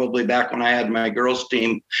that probably back when I had my girls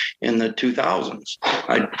team in the 2000s.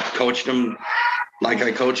 I coached them like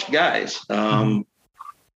I coached guys.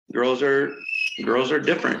 Girls are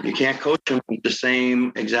different. You can't coach them the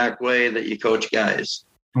same exact way that you coach guys.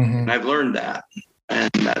 And I've learned that.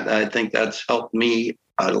 And I think that's helped me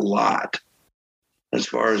a lot as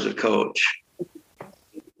far as a coach.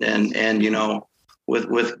 And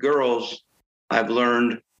with girls, I've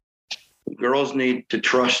learned girls need to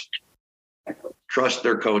trust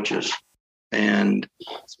their coaches. And,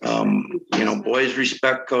 boys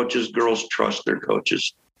respect coaches, girls trust their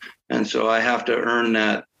coaches. And so I have to earn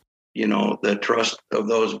that, the trust of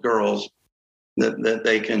those girls that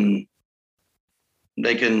they can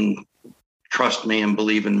trust me and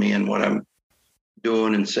believe in me and what I'm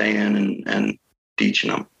doing and saying and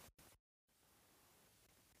teaching them.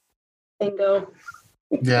 Bingo.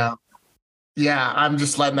 Yeah. Yeah. I'm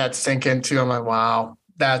just letting that sink in too. I'm like, wow,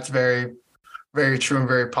 that's very, very true and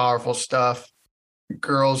very powerful stuff.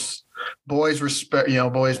 Boys respect,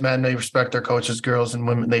 men, they respect their coaches, girls and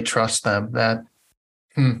women, they trust them.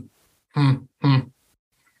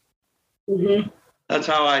 That's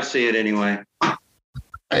how I see it anyway.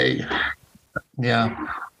 Yeah.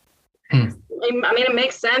 I mean, it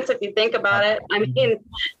makes sense if you think about it. I mean,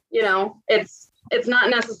 it's not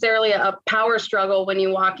necessarily a power struggle when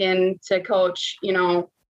you walk in to coach,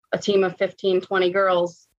 a team of 15, 20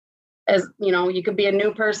 girls. As you could be a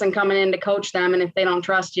new person coming in to coach them. And if they don't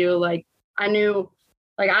trust you, I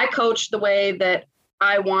coached the way that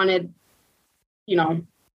I wanted,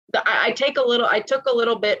 I took a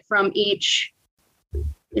little bit from each,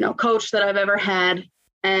 coach that I've ever had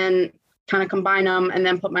and kind of combine them and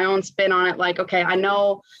then put my own spin on it. Like, okay, I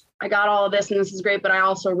know I got all of this and this is great, but I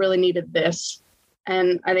also really needed this.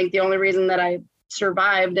 And I think the only reason that I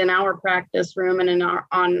survived in our practice room and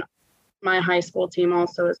on my high school team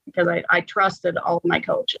also is because I trusted all of my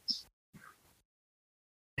coaches.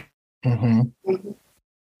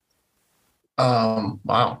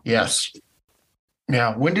 Wow. Yes.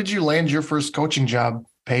 Yeah. When did you land your first coaching job,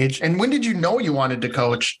 Paige? And when did you know you wanted to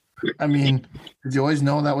coach? I mean, did you always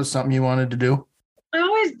know that was something you wanted to do? I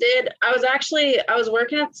always did. I was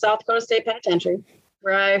working at South Dakota State Penitentiary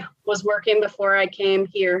where I was working before I came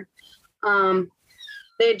here.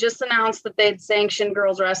 They just announced that they'd sanctioned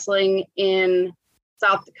girls wrestling in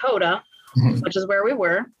South Dakota, which is where we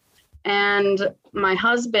were. And my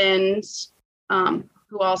husband,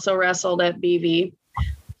 who also wrestled at BV,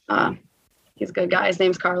 he's a good guy. His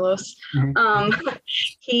name's Carlos.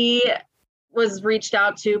 He was reached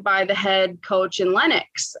out to by the head coach in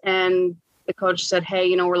Lenox. And the coach said,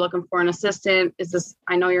 hey, we're looking for an assistant.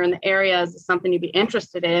 I know you're in the area. Is this something you'd be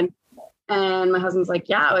interested in? And my husband's like,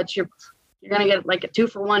 yeah, you're going to get like a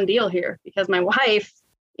 2-for-1 deal here because my wife,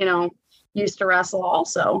 used to wrestle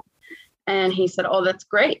also. And he said, oh, that's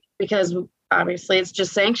great because obviously it's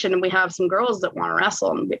just sanctioned and we have some girls that want to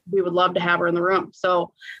wrestle and we would love to have her in the room.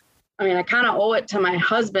 So, I mean, I kind of owe it to my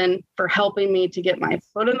husband for helping me to get my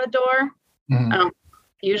foot in the door. I don't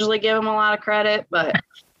usually give him a lot of credit, but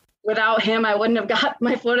without him, I wouldn't have got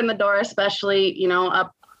my foot in the door, especially,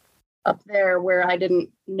 up there where I didn't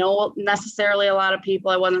know necessarily a lot of people.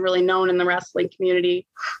 I wasn't really known in the wrestling community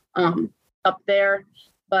up there.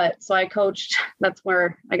 But so I coached. That's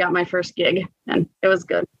where I got my first gig, and it was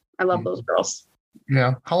good. I love those girls.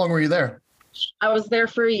 Yeah. How long were you there? I was there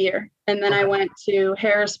for a year, and then I went to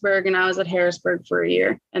Harrisburg, and I was at Harrisburg for a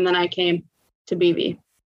year, and then I came to BV.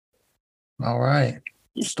 All right.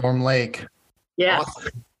 Storm Lake. Yeah.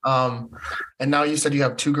 Awesome. And now you said you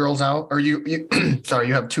have two girls out, or you sorry,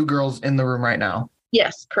 you have two girls in the room right now.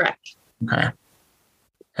 Yes, correct. Okay.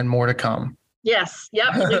 And more to come. Yes.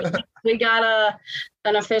 Yep. We got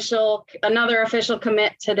another official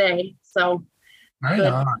commit today. So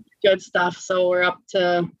good stuff. So we're up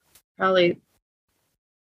to probably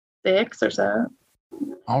 6 or 7.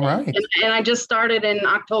 All right. And I just started in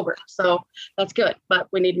October, so that's good, but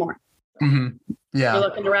we need more. Mm-hmm. Yeah. If you're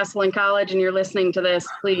looking to wrestle in college and you're listening to this,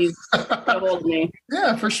 please get a hold of me.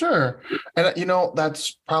 Yeah, for sure. And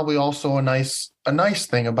that's probably also a nice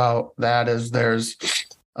thing about that is there's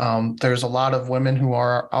a lot of women who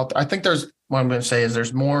are out there. I think what I'm going to say is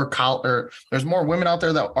there's more women out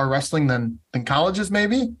there that are wrestling than colleges,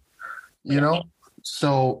 maybe,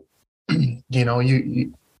 so,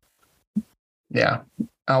 yeah,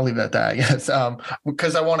 I'll leave it at that, I guess.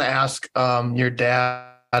 Because I want to ask your dad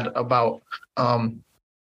about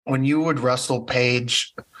when you would wrestle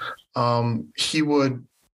Paige, he would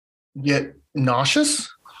get nauseous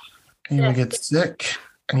and he would get sick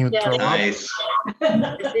and he would throw up. Nice.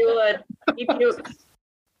 Yes, he would. He puked.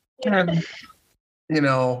 And,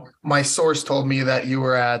 my source told me that you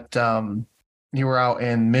were out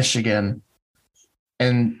in Michigan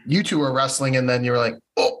and you two were wrestling and then you were like,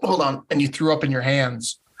 oh, hold on. And you threw up in your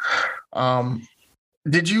hands.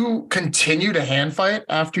 Did you continue to hand fight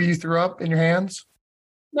after you threw up in your hands?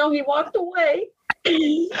 No, he walked away.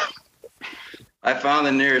 I found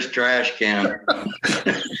the nearest trash can.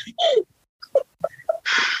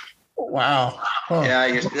 Wow. Huh. Yeah, I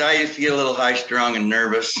used to get a little high strung and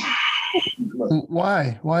nervous.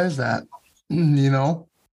 Why? Why is that? I don't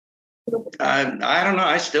know.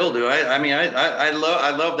 I still do. I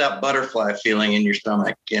love that butterfly feeling in your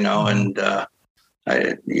stomach, and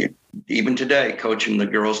even today, coaching the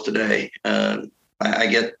girls today, I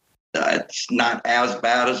get, it's not as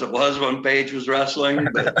bad as it was when Paige was wrestling,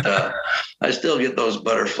 but I still get those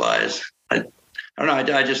butterflies. I don't know.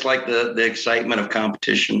 I just like the excitement of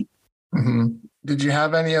competition. Mm-hmm. Did you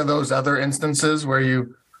have any of those other instances where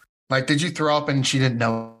did you throw up and she didn't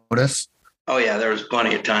notice? Oh yeah, there was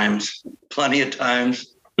plenty of times.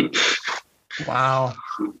 Wow.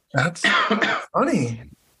 That's funny.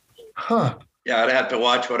 Huh. Yeah, I'd have to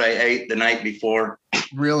watch what I ate the night before.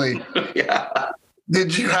 Really? Yeah.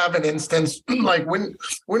 Did you have an instance like when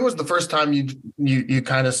was the first time you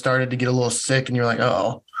kind of started to get a little sick and you're like,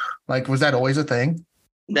 oh, like was that always a thing?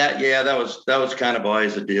 That was kind of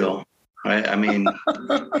always a deal. I mean,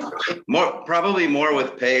 probably more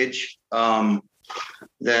with Paige than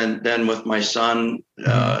with my son,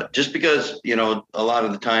 just because a lot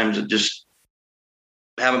of the times it just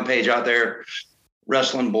having Paige out there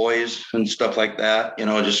wrestling boys and stuff like that,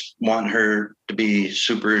 just wanting her to be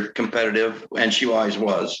super competitive, and she always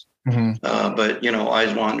was. Mm-hmm. But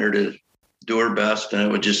always wanting her to do her best, and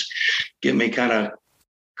it would just get me kind of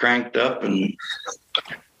cranked up, and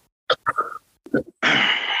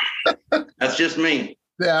that's just me.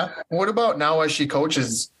 Yeah. What about now as she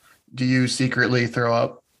coaches? Do you secretly throw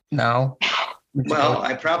up now? Well,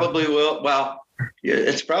 I probably will. Well,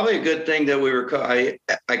 it's probably a good thing that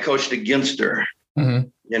I coached against her, mm-hmm.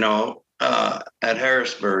 At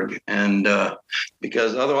Harrisburg. And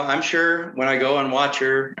because otherwise, I'm sure when I go and watch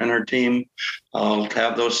her and her team, I'll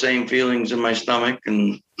have those same feelings in my stomach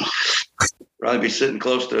and probably be sitting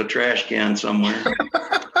close to a trash can somewhere.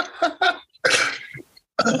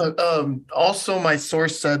 Also, my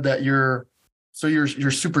source said that you're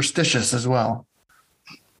superstitious as well.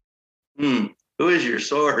 Who is your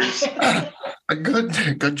source? A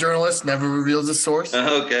good journalist never reveals his source.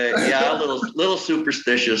 Okay, yeah, a little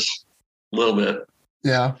superstitious, a little bit.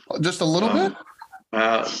 Yeah, just a little bit.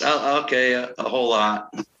 Okay, a whole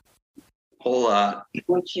lot.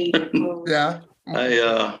 Yeah.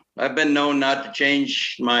 I've been known not to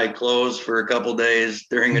change my clothes for a couple days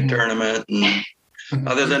during a tournament, and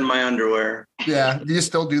other than my underwear. Yeah. Do you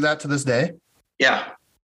still do that to this day? Yeah.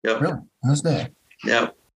 Yep. Really? This day.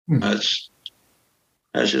 Yep. That's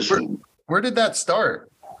just. Where did that start?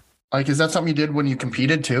 Like, is that something you did when you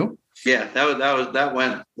competed too? Yeah, that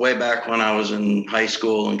went way back when I was in high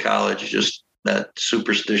school and college. Just that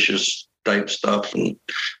superstitious type stuff. And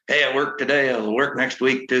hey, I work today. I'll work next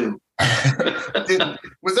week too.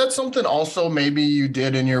 Was that something also maybe you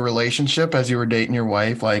did in your relationship as you were dating your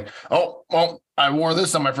wife? Like, oh, well, I wore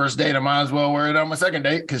this on my first date. I might as well wear it on my second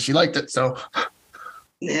date because she liked it. So,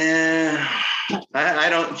 yeah, I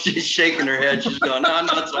don't. She's shaking her head. She's going, no,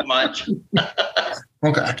 not so much.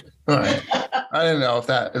 Okay. All right. I didn't know if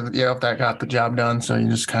that got the job done. So you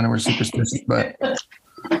just kind of were superstitious, but.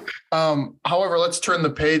 However, let's turn the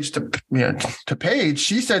page to Paige.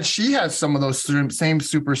 She said she has some of those same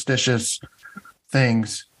superstitious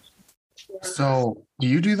things. Yeah. So do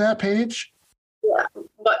you do that, Paige? Yeah.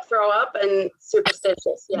 But throw up and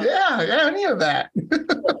superstitious. Yeah, any of that.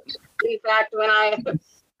 In fact, when I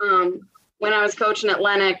was coaching at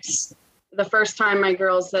Lennox, the first time my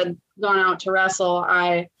girls had gone out to wrestle,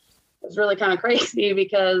 I was really kind of crazy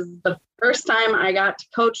because the first time I got to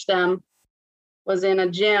coach them was in a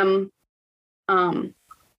gym in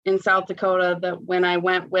South Dakota, that when I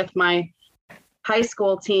went with my high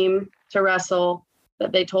school team to wrestle,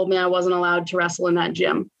 that they told me I wasn't allowed to wrestle in that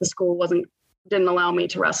gym. The school didn't allow me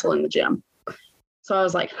to wrestle in the gym. So I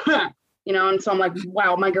was like, and so I'm like,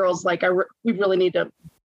 wow, my girls, like, we need to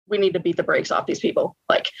beat the brakes off these people.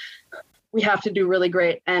 Like, we have to do really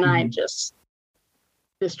great. And I just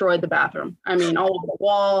destroyed the bathroom. I mean, all over the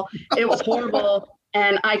wall. It was horrible.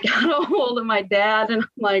 And I got a hold of my dad and I'm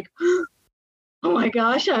like, oh my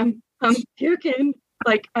gosh, I'm puking.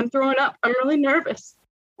 Like, I'm throwing up. I'm really nervous.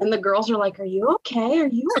 And the girls are like, are you okay? Are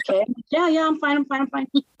you okay? I'm like, yeah, I'm fine.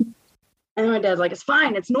 And my dad's like, it's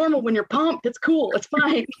fine. It's normal when you're pumped. It's cool. It's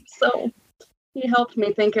fine. So he helped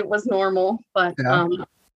me think it was normal. But I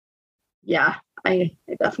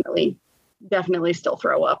definitely still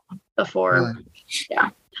throw up before. Really?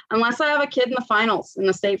 Yeah. Unless I have a kid in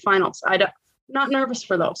the state finals. Not nervous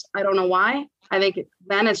for those. I don't know why. I think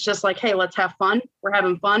then it's just like, hey, let's have fun. We're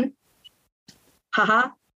having fun.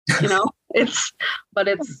 Haha. It's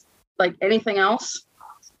like anything else.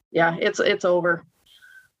 Yeah, it's over.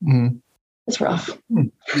 Mm-hmm. It's rough.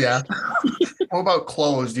 Yeah. What about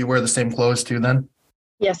clothes? Do you wear the same clothes too then?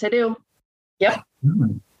 Yes, I do. Yep.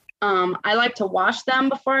 Mm-hmm. I like to wash them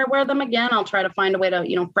before I wear them again. I'll try to find a way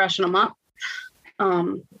to, freshen them up.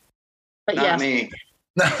 But Not yes. me.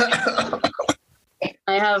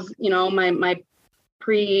 I have, my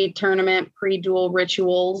pre-tournament, pre-duel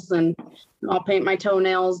rituals, and I'll paint my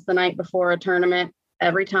toenails the night before a tournament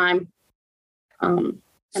every time.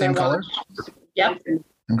 Same color? Yep. Same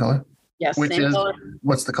color? Yes. Same color.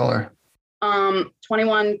 What's the color?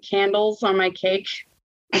 21 candles on my cake,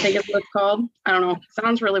 I think is what it's called. I don't know.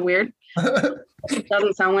 Sounds really weird. It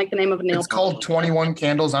doesn't sound like the name of a nail. It's called 21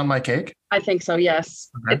 Candles on My Cake? I think so, yes.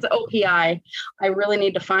 Okay. It's OPI. I really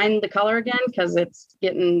need to find the color again because it's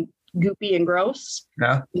getting goopy and gross.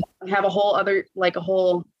 Yeah. I have a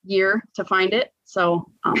whole year to find it. So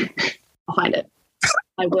I'll find it.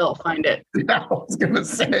 I will find it. Yeah, I was going to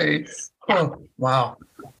say. Oh, wow.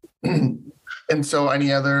 And so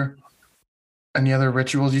any other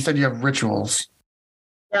rituals? You said you have rituals.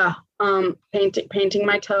 Yeah. Painting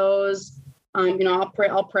my toes.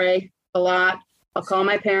 I'll pray a lot. I'll call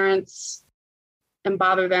my parents and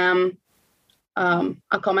bother them. I'll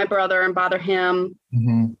call my brother and bother him.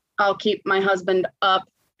 Mm-hmm. I'll keep my husband up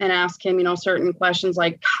and ask him, certain questions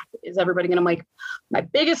like, is everybody going to make, my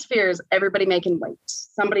biggest fear is everybody making weight,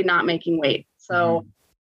 somebody not making weight. So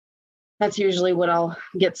that's usually what I'll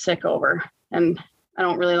get sick over. And I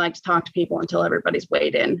don't really like to talk to people until everybody's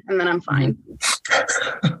weighed in, and then I'm fine.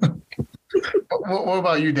 What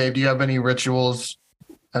about you, Dave? Do you have any rituals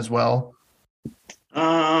as well?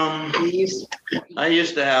 I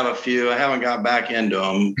used to have a few. I haven't got back into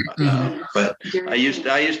them, but I used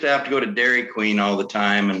to have to go to Dairy Queen all the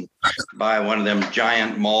time and buy one of them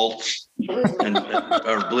giant malts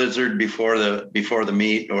or Blizzard before the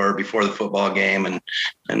meet or before the football game, and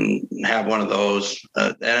have one of those.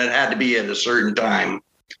 And it had to be at a certain time,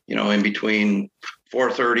 in between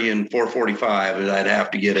 4:30 and 4:45. I'd have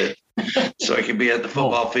to get it so I could be at the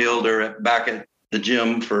football field or back at the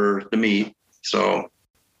gym for the meet. So,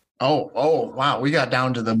 oh, wow. We got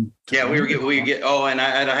down to the. Yeah, we get. Oh, and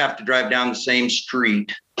I'd have to drive down the same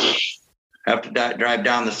street. Drive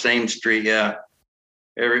down the same street. Yeah.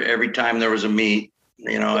 Every time there was a meet,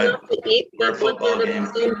 you have to eat the Blizzard in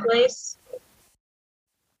the same place.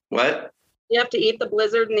 What? You have to eat the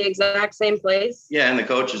Blizzard in the exact same place. Yeah, in the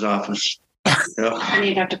coach's office. And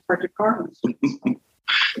you'd have to park your car.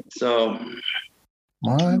 So.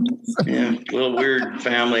 What? Yeah, a little weird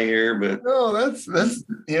family here, but no, that's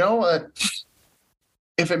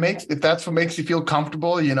if that's what makes you feel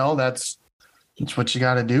comfortable, that's what you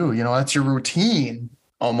got to do. That's your routine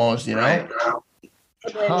almost. Right.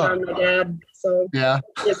 I blame it on my dad. So yeah,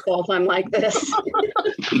 his fault I'm like this.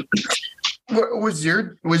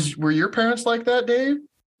 Were your parents like that, Dave?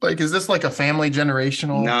 Like, is this like a family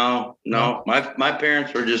generational? No. My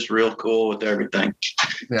parents were just real cool with everything.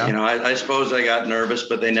 Yeah. You know, I suppose I got nervous,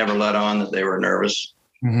 but they never let on that they were nervous.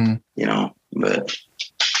 Mm-hmm. You know, but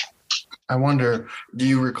I wonder, do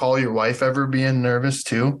you recall your wife ever being nervous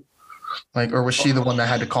too? Like, or was she the one that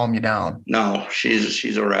had to calm you down? No,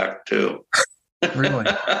 she's a wreck too. Really?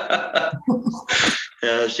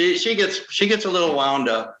 Yeah, she gets a little wound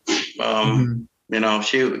up. Mm-hmm.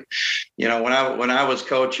 You know, when I was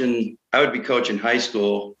coaching, I would be coaching high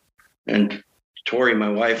school, and Tori, my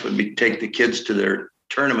wife, would take the kids to their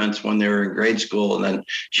tournaments when they were in grade school, and then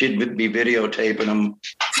she'd be videotaping them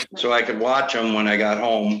so I could watch them when I got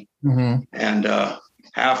home. Mm-hmm. And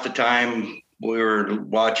half the time we were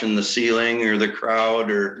watching the ceiling or the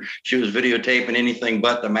crowd, or she was videotaping anything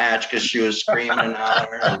but the match because she was screaming and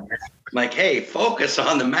hollering. Like, hey, focus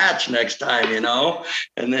on the match next time, you know?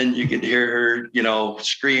 And then you could hear her, you know,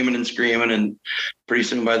 screaming. And pretty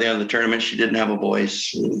soon by the end of the tournament, she didn't have a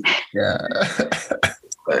voice. Yeah.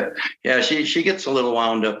 But yeah, she gets a little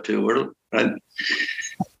wound up too. We're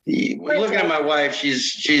looking at my wife.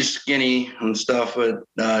 She's skinny and stuff, but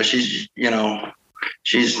she's, you know,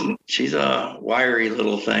 she's a wiry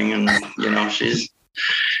little thing, and you know,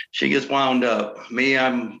 she gets wound up. Me,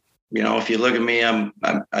 you know, if you look at me,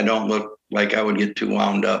 I don't look like I would get too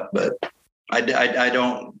wound up, but I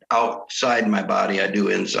don't outside my body. I do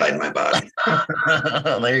inside my body.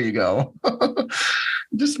 There you go.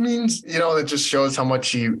 It just means, you know, it just shows how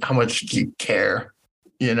much you care,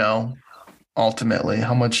 you know, ultimately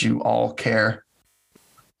how much you all care,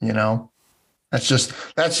 you know, that's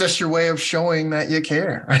just your way of showing that you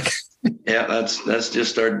care. Yeah. That's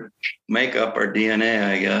just our makeup, our DNA,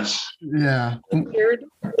 I guess. Yeah. Weird.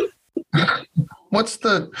 How's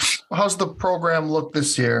the program look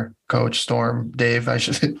this year, Coach Storm, Dave?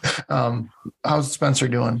 How's Spencer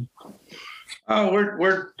doing?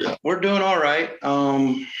 We're doing all right.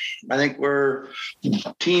 I think we're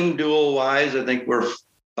team duel wise. I think we're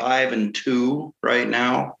 5-2 right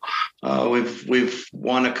now. We've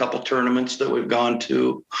won a couple tournaments that we've gone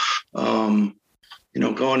to. You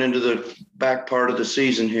know, going into the back part of the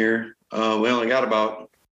season here, we only got about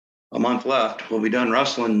a month left. We'll be done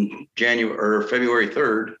wrestling February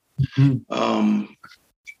 3rd. Mm-hmm.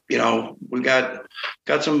 You know, we got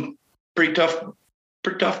some pretty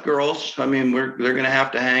tough girls. I mean, they're going to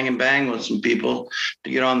have to hang and bang with some people to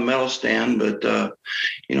get on the medal stand. But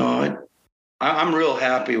you know, I'm real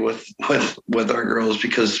happy with our girls,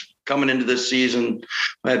 because coming into this season,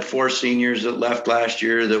 I had 4 seniors that left last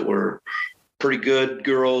year that were pretty good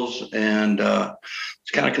girls, and was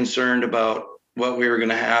kind of concerned about what we were going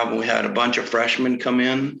to have. We had a bunch of freshmen come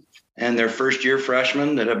in, and they're first-year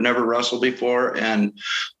freshmen that have never wrestled before, and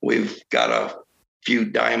we've got a few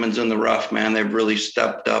diamonds in the rough, man. They've really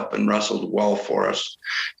stepped up and wrestled well for us,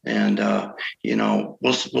 and you know,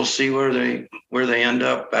 we'll see where they end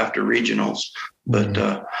up after regionals. But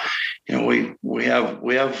you know, we have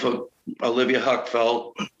Olivia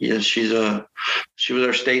Huckfeld. Yeah, she was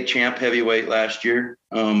our state champ heavyweight last year.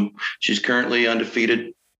 She's currently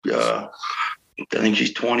undefeated. I think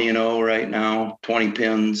she's 20-0 right now, 20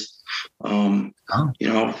 pins. You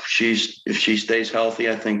know, if she stays healthy,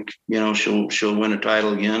 I think, you know, she'll win a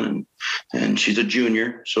title again, and she's a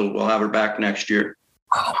junior, so we'll have her back next year.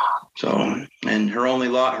 So, and her only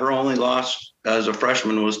loss as a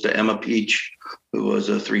freshman was to Emma Peach, who was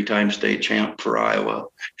a 3-time state champ for Iowa.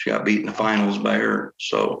 She got beat in the finals by her.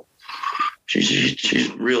 So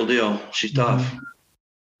she's real deal. She's tough.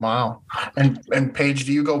 Wow. And Paige,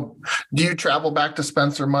 do you travel back to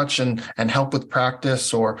Spencer much and help with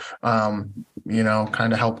practice, or you know,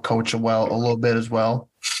 kind of help coach a little bit as well?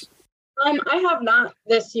 I have not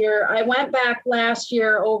this year. I went back last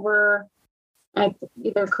year over at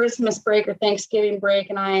either Christmas break or Thanksgiving break,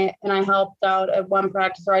 and I helped out at one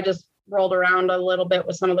practice, or I just rolled around a little bit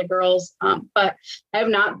with some of the girls. But I have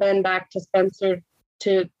not been back to Spencer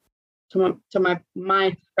to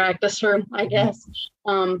my practice room, I guess,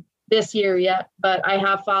 this year yet. But I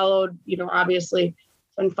have followed, you know, obviously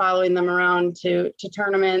been following them around to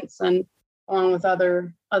tournaments and along with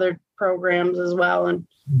other programs as well. And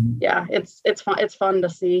yeah, it's fun. It's fun to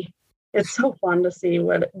see. It's so fun to see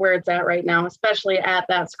where it's at right now, especially at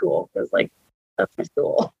that school, because like that's my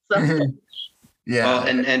school. So yeah. Well,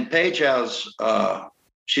 and Paige has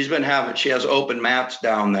she has open mats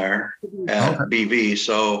down there at BV.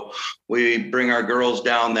 So we bring our girls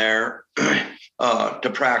down there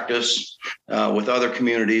to practice with other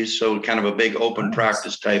communities. So kind of a big open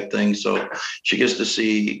practice type thing. So she gets to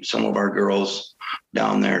see some of our girls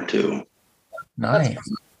down there too. Nice.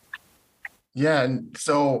 Yeah. And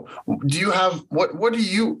so do you have, what do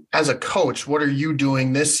you, as a coach, what are you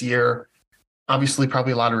doing this year? Obviously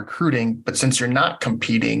probably a lot of recruiting, but since you're not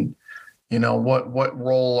competing, what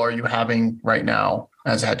role are you having right now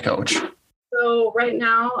as a head coach? So right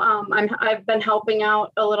now, I've been helping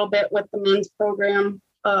out a little bit with the men's program.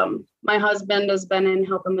 My husband has been in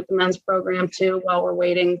helping with the men's program too, while we're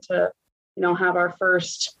waiting to, have our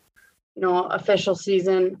first, official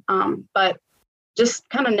season. But just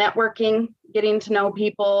kind of networking, getting to know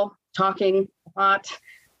people, talking a lot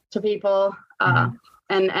to people, and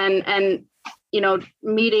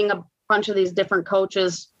meeting a bunch of these different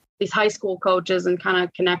coaches, these high school coaches, and kind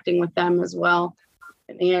of connecting with them as well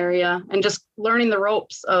in the area, and just learning the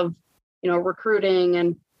ropes of, recruiting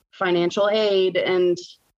and financial aid and,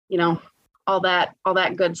 all that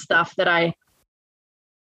good stuff that I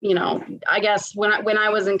guess when I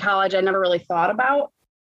was in college, I never really thought about,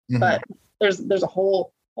 but there's a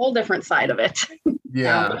whole different side of it.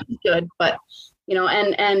 Yeah. Which is good. But,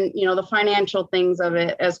 and the financial things of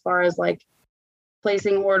it, as far as like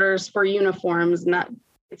placing orders for uniforms, and that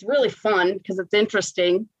it's really fun because it's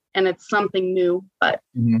interesting and it's something new, but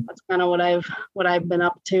that's kind of what I've been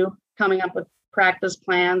up to, coming up with practice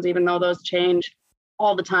plans, even though those change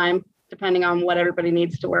all the time, depending on what everybody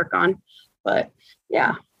needs to work on. But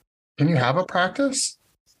yeah. Can you have a practice?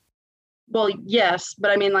 Well, yes, but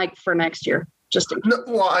I mean, like for next year, just in case.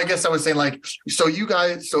 No, well, I guess I was saying like, so you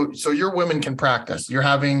guys, so your women can practice. You're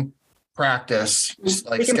having practice,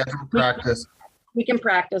 like scheduled practice. We can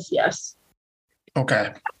practice, yes.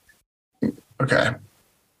 Okay.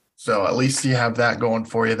 So at least you have that going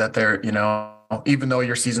for you, that they're, even though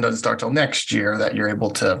your season doesn't start till next year, that you're able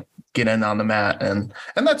to get in on the mat. And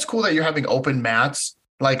that's cool that you're having open mats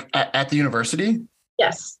like at the university.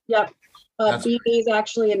 Yes. Yep. BB is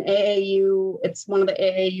actually an AAU. It's one of the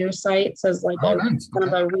AAU sites as like kind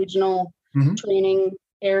of a regional training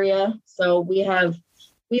area. So we've had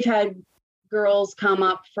girls come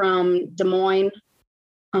up from Des Moines.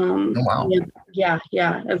 Oh, wow. Yeah.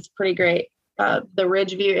 It's pretty great. The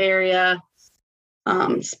Ridgeview area,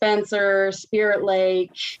 Spencer, Spirit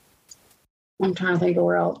Lake. I'm trying to think of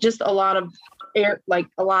where else. Just a lot of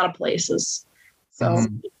places. So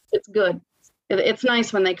it's good. It's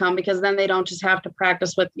nice when they come, because then they don't just have to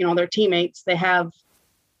practice with, their teammates. They have,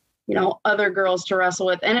 other girls to wrestle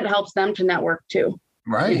with, and it helps them to network too.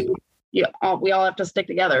 Right. We all have to stick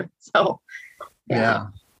together. So, yeah.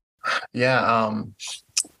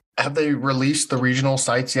 Have they released the regional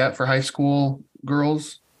sites yet for high school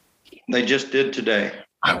girls? They just did today.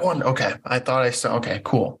 I won. Okay. I thought I saw. Okay,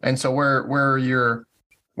 cool. And so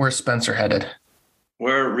where's Spencer headed?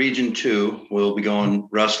 We're Region 2. We'll be going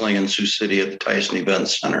wrestling in Sioux City at the Tyson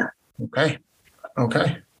Events Center. Okay.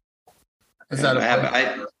 Is that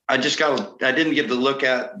I didn't get to look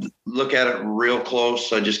at it real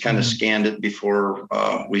close. I just kind of scanned it before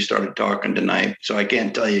we started talking tonight. So I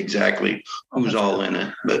can't tell you exactly who's all in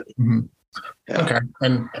it, but yeah. Okay.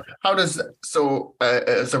 And as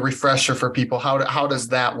a refresher for people, how does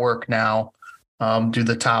that work now? Do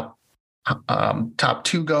the top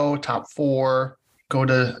 2 go, top 4 go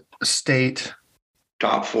to state?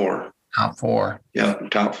 Top 4. Yeah,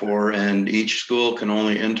 top 4. And each school can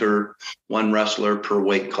only enter 1 wrestler per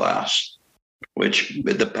weight class, which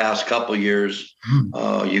with the past couple of years,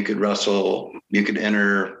 you could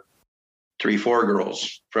enter 3-4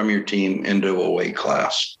 girls from your team into a weight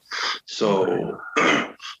class. So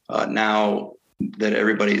now that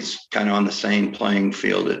everybody's kind of on the same playing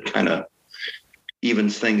field, it kind of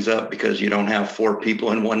evens things up, because you don't have 4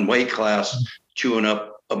 people in 1 weight class chewing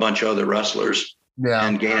up a bunch of other wrestlers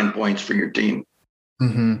and gaining points for your team.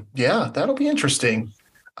 Yeah, that'll be interesting.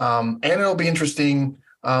 And it'll be interesting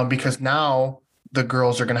because now the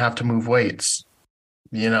girls are going to have to move weights,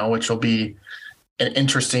 which will be an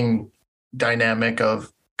interesting dynamic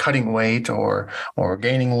of cutting weight or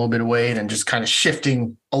gaining a little bit of weight and just kind of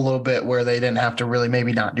shifting a little bit where they didn't have to really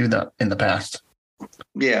maybe not do that in the past.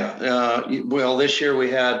 Yeah. Well, this year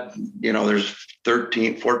we had, there's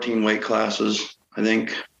 14 weight classes, I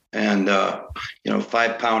think. And,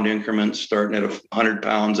 5-pound increments starting at 100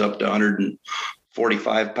 pounds up to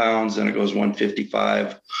 145 pounds. Then it goes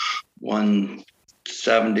 155,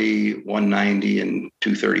 170, 190, and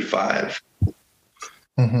 235.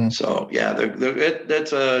 So, yeah,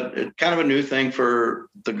 that's a kind of a new thing for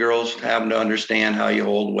the girls, having to understand how you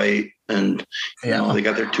hold weight. And, they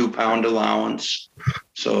got their 2-pound allowance.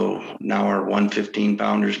 So now our 115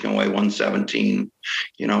 pounders can weigh 117,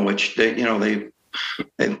 which they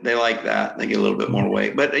like that. They get a little bit more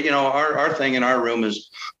weight. But, our thing in our room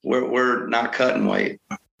is we're not cutting weight.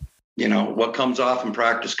 What comes off in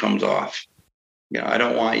practice comes off. I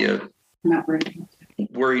don't want you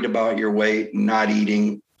worried about your weight and not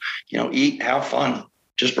eating. Eat, have fun,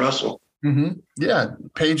 just wrestle. Mm-hmm. Yeah.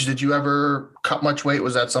 Paige, did you ever cut much weight?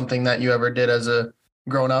 Was that something that you ever did as a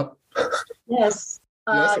grown up? Yes.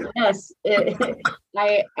 Yes. Yes.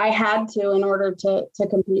 I had to in order to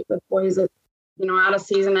compete with boys. Out of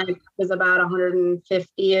season, I was about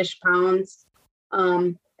 150-ish pounds.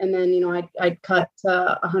 And then, I'd cut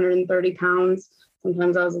to 130 pounds.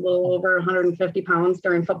 Sometimes I was a little over 150 pounds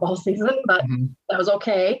during football season, but that was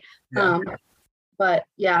okay. Yeah. But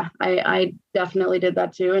yeah, I definitely did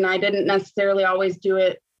that too. And I didn't necessarily always do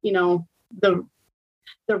it, the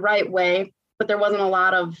right way, but there wasn't a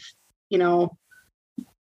lot of,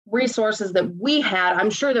 resources that we had. I'm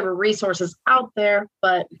sure there were resources out there,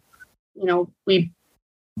 but, we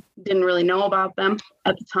didn't really know about them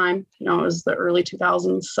at the time. It was the early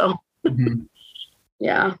 2000s. So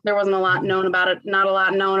yeah, there wasn't a lot known about it. Not a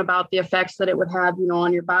lot known about the effects that it would have,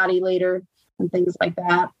 on your body later and things like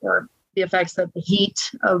that, or the effects that the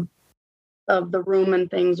heat of the room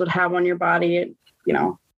and things would have on your body,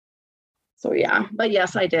 So yeah, but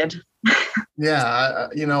yes, I did. Yeah,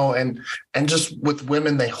 and just with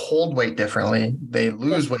women, they hold weight differently. They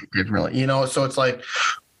lose weight differently, so it's like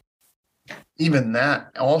even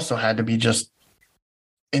that also had to be just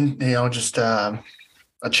a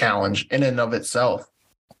challenge in and of itself.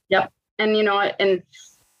 Yep. And, and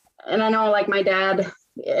I know like my dad,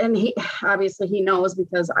 and he obviously he knows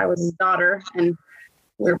because I was his daughter and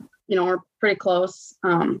we're pretty close.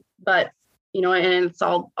 But, and it's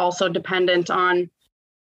all also dependent on,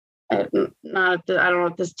 I don't know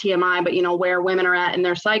if this TMI, but, where women are at in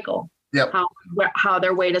their cycle, how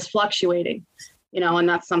their weight is fluctuating, and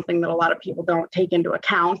that's something that a lot of people don't take into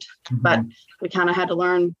account, but we kind of had to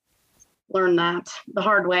learn that the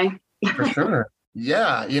hard way. For sure.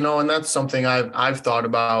 Yeah. And that's something I've thought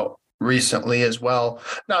about recently as well,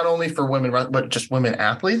 not only for women, but just women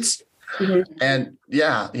athletes. And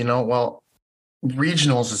yeah,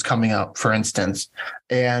 regionals is coming up, for instance,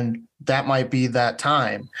 and that might be that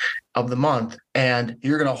time of the month and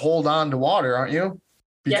you're going to hold on to water, aren't you?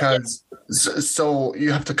 Because so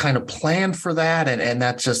you have to kind of plan for that. And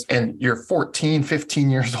that's just, and you're 14, 15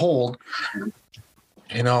 years old, you're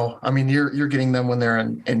getting them when they're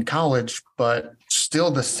in college, but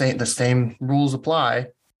still the same rules apply.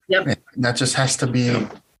 Yep. And that just has to be a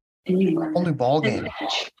whole new ball game.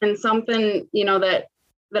 And something,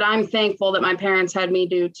 that I'm thankful that my parents had me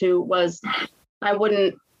do too was I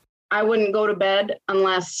wouldn't go to bed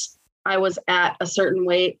unless I was at a certain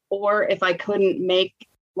weight, or if I couldn't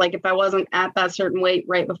if I wasn't at that certain weight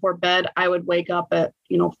right before bed, I would wake up at,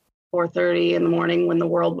 4:30 in the morning when the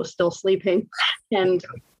world was still sleeping. And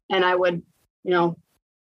I would,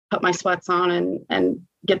 put my sweats on and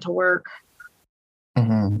get to work.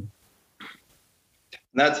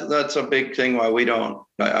 That's a big thing why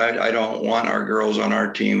I don't want our girls on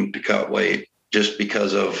our team to cut weight just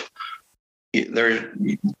because of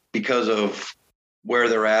where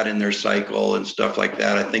they're at in their cycle and stuff like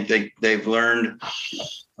that. I think they've learned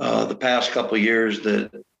the past couple of years that,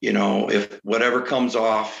 if whatever comes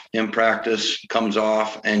off in practice comes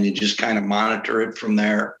off and you just kind of monitor it from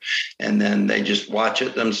there, and then they just watch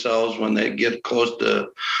it themselves when they get close to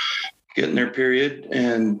getting their period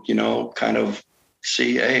and, kind of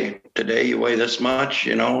see, hey, today you weigh this much,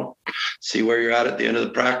 see where you're at the end of the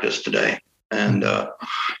practice today. And,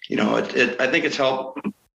 I think it's helped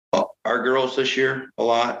our girls this year a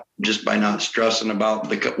lot just by not stressing about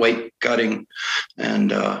the weight cutting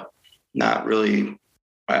and not really.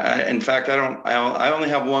 In fact, I only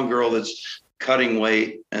have one girl that's cutting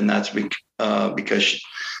weight, and that's because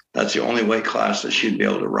that's the only weight class that she'd be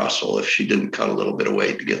able to wrestle if she didn't cut a little bit of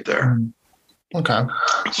weight to get there. Okay.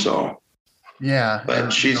 So. Yeah.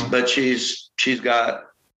 But she's got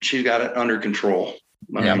it under control.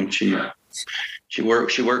 I mean, she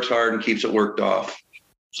works hard and keeps it worked off.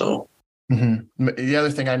 So. The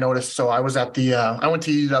other thing I noticed, so I was at I went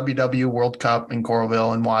to UWW World Cup in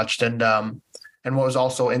Coralville and watched, and what was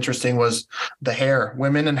also interesting was the hair,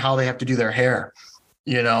 women and how they have to do their hair.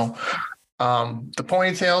 The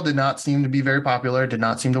ponytail did not seem to be very popular, did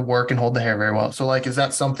not seem to work and hold the hair very well. So is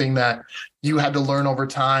that something that you had to learn over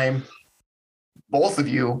time, both of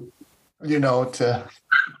you, to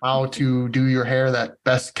how to do your hair that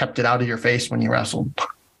best kept it out of your face when you wrestled?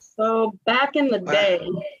 So back in the day,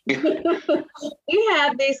 we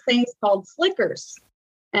had these things called slickers,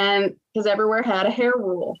 and because everywhere had a hair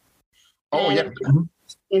rule. Oh,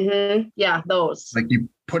 yeah. Yeah, those. Like you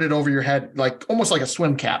put it over your head, like almost like a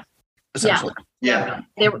swim cap, essentially. Yeah.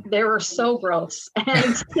 They were so gross.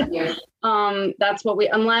 And that's what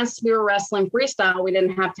unless we were wrestling freestyle, we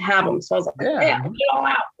didn't have to have them. So I was like, get all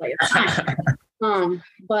out. Like, it's fine.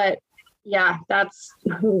 But yeah, that's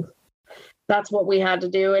that's what we had to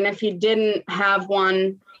do. And if you didn't have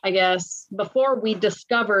one, I guess before we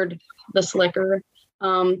discovered the slicker,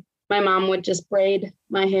 my mom would just braid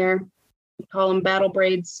my hair. We call them battle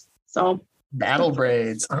braids. So battle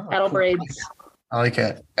braids. Oh, battle cool. braids. I like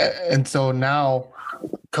it. And so now,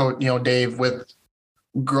 Coach, Dave, with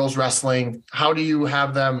girls wrestling, how do you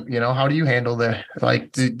have them? How do you handle the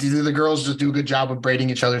do the girls just do a good job of braiding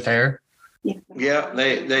each other's hair? Yeah,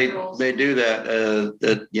 they do that.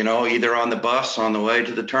 Either on the bus on the way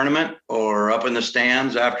to the tournament or up in the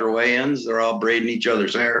stands after weigh-ins, they're all braiding each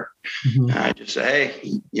other's hair. Mm-hmm. I just say,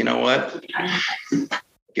 hey, you know what?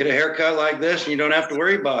 Get a haircut like this, and you don't have to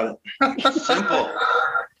worry about it. Simple.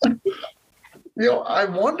 I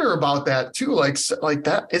wonder about that too. Like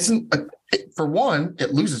that isn't for one,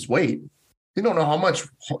 it loses weight. You don't know how much.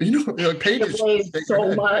 Paige weighs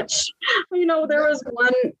so much. There was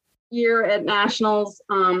one year at nationals.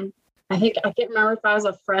 I can't remember if I was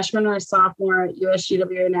a freshman or a sophomore at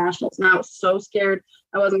USGWA nationals, and I was so scared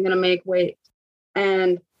I wasn't going to make weight.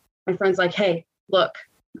 And my friend's like, "Hey, look,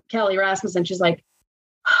 Kelly Rasmussen." She's like,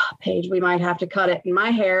 "Paige, we might have to cut it." And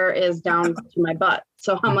my hair is down to my butt.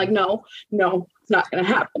 So I'm like, no, it's not going to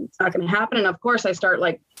happen. It's not going to happen. And of course I start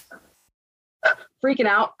like freaking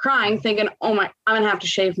out, crying, thinking, I'm going to have to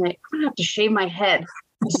shave my head.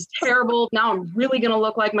 This is terrible. Now I'm really going to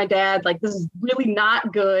look like my dad. Like, this is really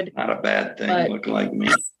not good. Not a bad thing. Look like me.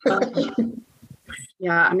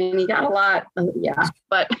 Yeah. I mean, you got a lot. Yeah.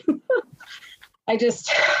 But I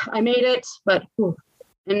made it, but,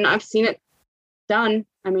 and I've seen it done.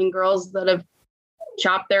 I mean, girls that have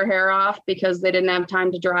chopped their hair off because they didn't have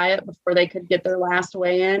time to dry it before they could get their last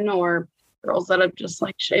weigh in, or girls that have just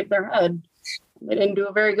like shaved their head. They didn't do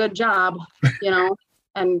a very good job,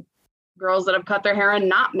 and girls that have cut their hair and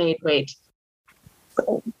not made weight.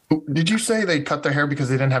 So, did you say they cut their hair because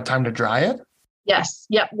they didn't have time to dry it? Yes.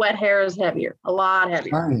 Yep. Wet hair is heavier, a lot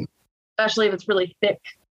heavier, right. Especially if it's really thick.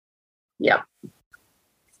 Yep.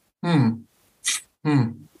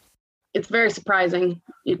 It's very surprising.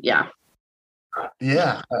 Yeah.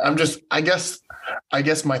 Yeah. I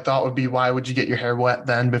guess my thought would be, why would you get your hair wet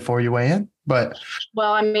then before you weigh in? But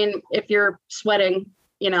well, I mean, if you're sweating,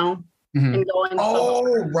 and going.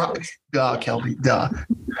 Oh, right. Duh, Kelby. Duh.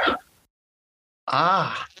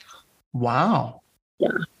 Ah, wow. Yeah.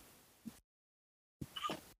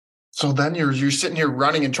 So then you're sitting here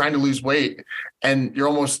running and trying to lose weight, and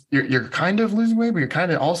you're kind of losing weight, but you're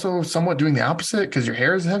kind of also somewhat doing the opposite because your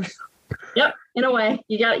hair is heavy. Yep. In a way,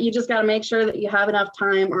 you just got to make sure that you have enough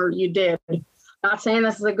time, or you did. Not saying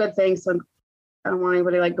this is a good thing, so I don't want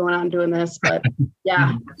anybody like going out and doing this, but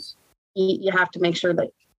yeah, you have to make sure that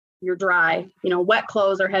you're dry. Wet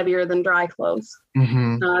clothes are heavier than dry clothes.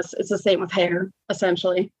 Mm-hmm. It's the same with hair,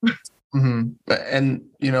 essentially. Mm-hmm. And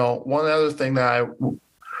one other thing that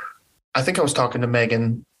I think I was talking to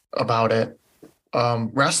Megan about it.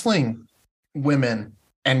 Wrestling women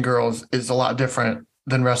and girls is a lot different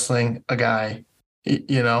than wrestling a guy,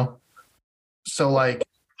 So like,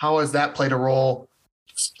 how has that played a role,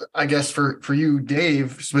 I guess, for you,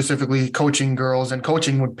 Dave, specifically coaching girls and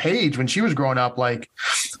coaching with Paige when she was growing up? Like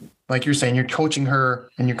you're saying, you're coaching her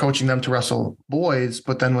and you're coaching them to wrestle boys,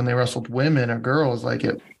 but then when they wrestled women or girls, like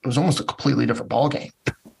it was almost a completely different ballgame.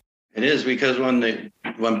 It is, because when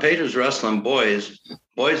Paige was wrestling boys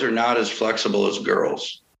are not as flexible as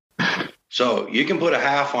girls. So you can put a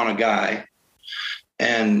half on a guy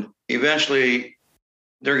and eventually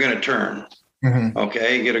they're going to turn. Mm-hmm.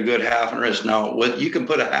 Okay. You get a good half and wrist. Now you can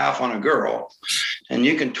put a half on a girl and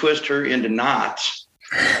you can twist her into knots.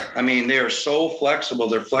 I mean, they are so flexible.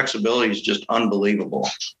 Their flexibility is just unbelievable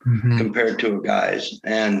compared to a guy's.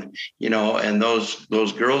 And, and those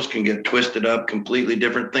girls can get twisted up completely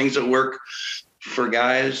different things that work for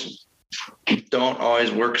guys don't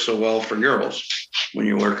always work so well for girls when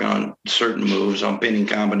you work on certain moves, on pinning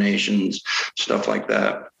combinations, stuff like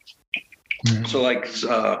that. Mm-hmm. So like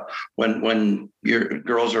when your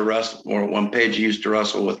girls are wrestling, or when Paige used to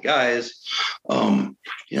wrestle with guys,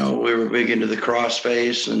 we were big into the cross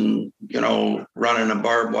face and, running a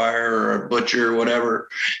barbed wire or a butcher or whatever,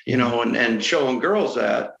 and showing girls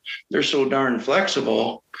that they're so darn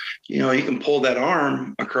flexible. You can pull that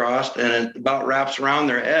arm across and it about wraps around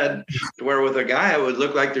their head, to where with a guy, it would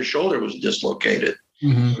look like their shoulder was dislocated,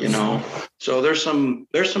 So there's some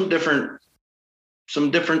different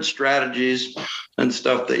strategies and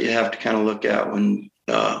stuff that you have to kind of look at when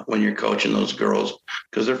you're coaching those girls,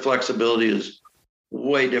 because their flexibility is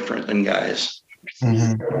way different than guys.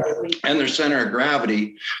 Mm-hmm. And their center of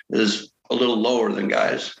gravity is a little lower than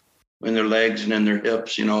guys in their legs and in their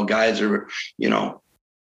hips. Guys are, a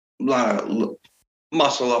lot of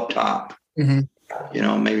muscle up top. Mm-hmm.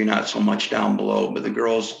 maybe not so much down below, but the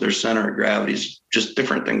girls, their center of gravity is just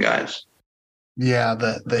different than guys. Yeah,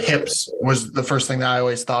 the hips was the first thing that I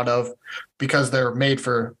always thought of, because they're made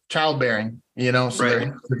for childbearing, so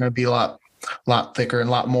Right. they're going to be a lot thicker and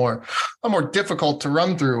a lot more difficult to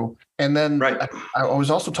run through. And then Right. I was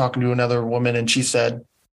also talking to another woman, and she said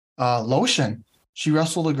lotion. She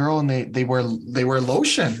wrestled a girl, and they wear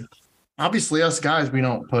lotion. Obviously, us guys, we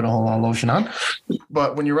don't put a whole lot of lotion on,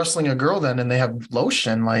 but when you're wrestling a girl, then and they have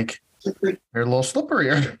lotion, like they're a little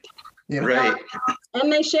slipperier. Right.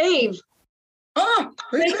 And they shave.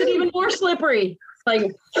 Makes it even more slippery.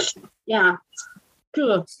 Like, yeah.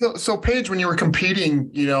 Cool. So Paige, when you were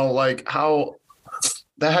competing, like how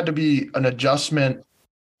that had to be an adjustment,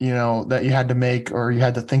 that you had to make, or you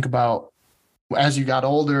had to think about as you got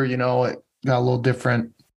older, it got a little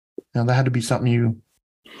different. That had to be something you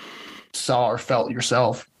saw or felt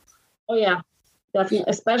yourself. Oh yeah, definitely.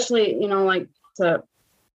 Especially, like to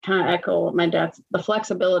kind of echo what my dad's, the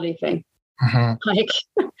flexibility thing. Mm-hmm. Like,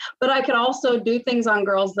 but I could also do things on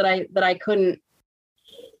girls that I couldn't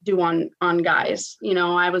do on guys.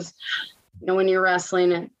 I was, when you're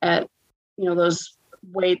wrestling at those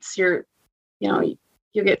weights, you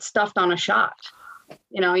get stuffed on a shot.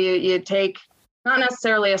 You take not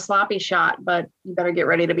necessarily a sloppy shot, but you better get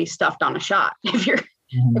ready to be stuffed on a shot if you're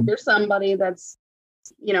somebody that's,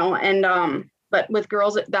 but with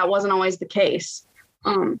girls that wasn't always the case.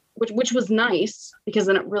 Which was nice, because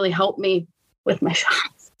then it really helped me with my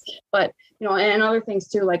shots. But, and other things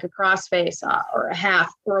too, like a crossface or a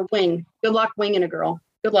half or a wing. Good luck winging a girl.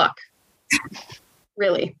 Good luck.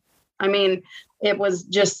 Really. I mean, it was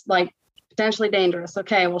just like potentially dangerous.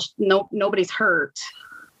 Okay, well, nobody's hurt.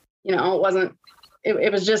 It wasn't,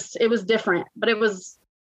 it was different, but it was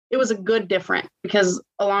a good different, because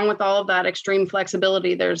along with all of that extreme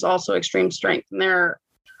flexibility, there's also extreme strength. And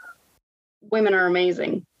women are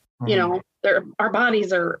amazing. Mm-hmm. Our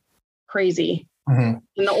bodies are crazy. Mm-hmm.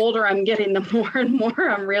 And the older I'm getting, the more and more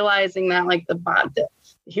I'm realizing that like the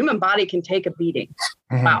human body can take a beating.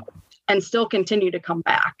 Mm-hmm. Wow. And still continue to come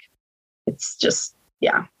back. It's just,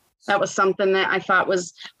 yeah, that was something that I thought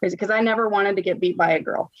was crazy, because I never wanted to get beat by a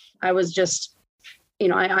girl. I was just,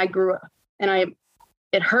 I grew up, and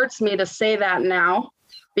it hurts me to say that now,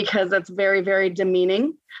 because that's very, very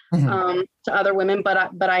demeaning to other women,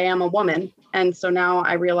 but I am a woman. And so now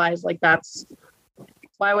I realize, like,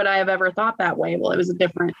 why would I have ever thought that way? Well, it was a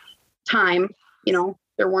different time.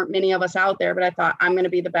 There weren't many of us out there, but I thought, I'm going to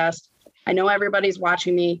be the best. I know everybody's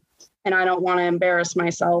watching me, and I don't want to embarrass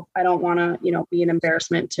myself. I don't want to, be an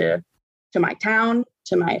embarrassment to my town,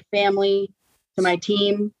 to my family, to my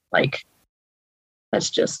team. Like, that's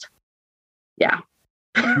just, yeah,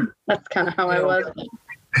 that's kind of how I was.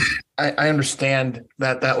 I understand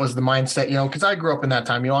that was the mindset, because I grew up in that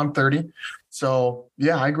time. I'm 30. So,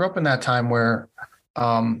 yeah, I grew up in that time where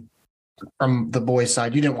from the boys'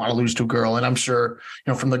 side, you didn't want to lose to a girl. And I'm sure,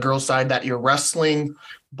 from the girls' side, that you're wrestling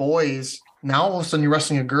boys. Now, all of a sudden, you're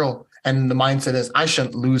wrestling a girl. And the mindset is, I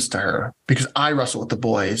shouldn't lose to her because I wrestle with the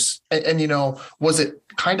boys. And was it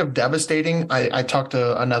kind of devastating? I talked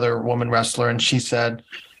to another woman wrestler, and she said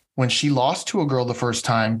when she lost to a girl the first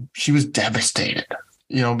time, she was devastated.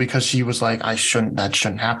 Because she was like, that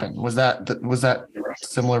shouldn't happen. Was that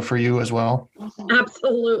similar for you as well?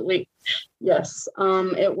 Absolutely. Yes.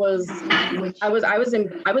 It was, I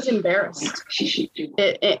was embarrassed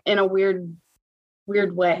in a weird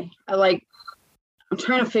way. I'm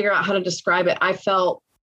trying to figure out how to describe it. I felt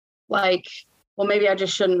like, well, maybe I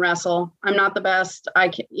just shouldn't wrestle. I'm not the best. I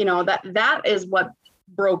can, that is what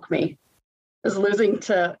broke me, is losing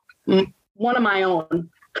to one of my own,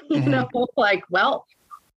 like, well,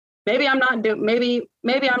 maybe I'm not maybe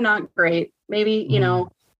I'm not great. Maybe,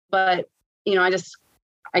 but,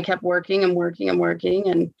 I kept working and working and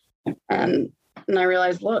working. And I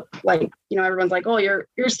realized, look, like, everyone's like, oh, you're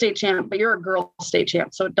state champ, but you're a girl state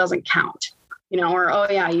champ, so it doesn't count, or, oh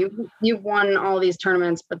yeah, you've won all these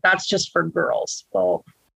tournaments, but that's just for girls. Well,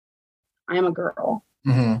 I am a girl.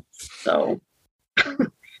 Mm-hmm. So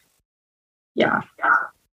yeah.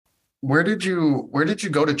 Where did you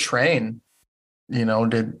go to train?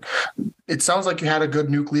 It sounds like you had a good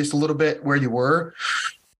nucleus a little bit where you were,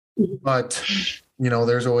 but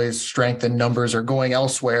there's always strength in numbers or going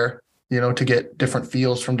elsewhere, to get different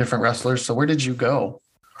feels from different wrestlers. So where did you go?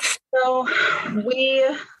 So we,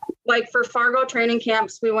 like, for Fargo training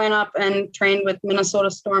camps, we went up and trained with Minnesota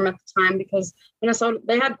Storm at the time, because Minnesota,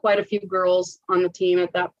 they had quite a few girls on the team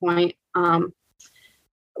at that point.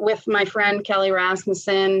 With my friend Kelly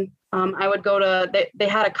Rasmussen, I would go to, they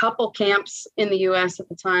had a couple camps in the U.S. at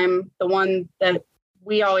the time. The one that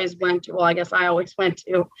we always went to, well, I guess I always went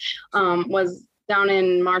to, was down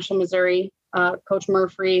in Marshall, Missouri. Coach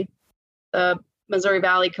Murphy, the Missouri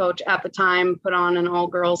Valley coach at the time, put on an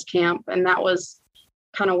all-girls camp, and that was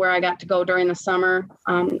kind of where I got to go during the summer.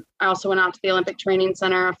 I also went out to the Olympic Training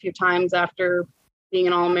Center a few times after being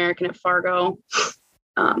an All-American at Fargo.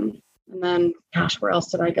 And then, gosh, where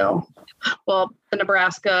else did I go? Well, the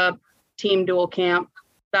Nebraska team dual camp.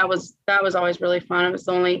 That was always really fun. I was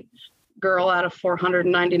the only girl out of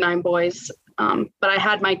 499 boys. But I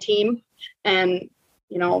had my team, and,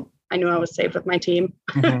 you know, I knew I was safe with my team.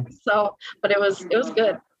 Mm-hmm. But it was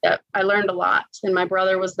good. I learned a lot, and my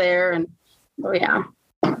brother was there, and oh yeah.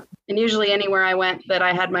 And usually anywhere I went that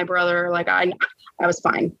I had my brother, like I was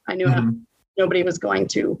fine. I knew nobody was going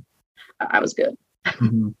to. I was good.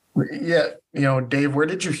 Mm-hmm. Yeah. You know, Dave, where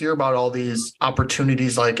did you hear about all these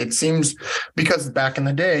opportunities? Like, it seems, because back in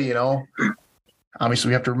the day, you know, obviously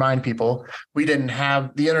we have to remind people, we didn't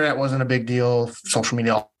have, the internet wasn't a big deal, social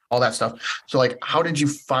media, all that stuff. So like, how did you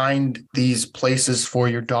find these places for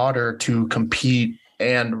your daughter to compete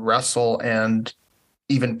and wrestle and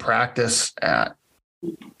even practice at?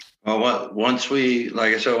 Well, once we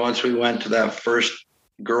went to that first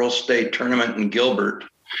girls' state tournament in Gilbert,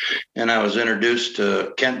 and I was introduced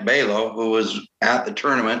to Kent Balo, who was at the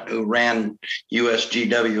tournament, who ran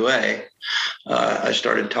USGWA. I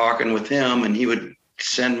started talking with him, and he would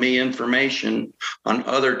send me information on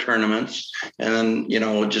other tournaments. And then, you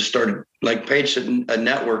know, just started, like Paige said, a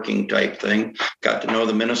networking type thing. Got to know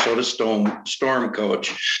the Minnesota Storm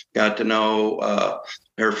coach, got to know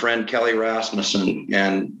her friend Kelly Rasmussen,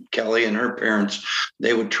 and Kelly and her parents,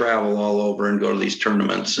 they would travel all over and go to these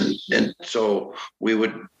tournaments. And so we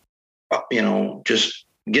would, you know, just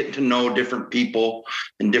get to know different people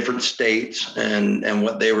in different states and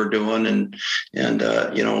what they were doing, and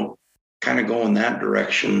you know, kind of go in that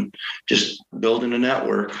direction, just building a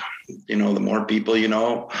network. You know, the more people you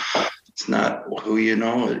know, it's not who you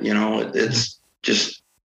know, it's just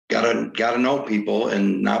gotta know people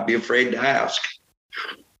and not be afraid to ask.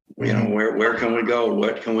 You know, where can we go?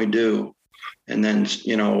 What can we do? And then,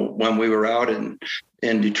 you know, when we were out in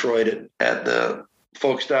Detroit at the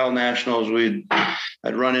Folk Style Nationals,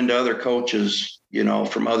 I'd run into other coaches, you know,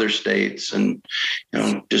 from other states, and, you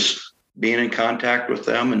know, just being in contact with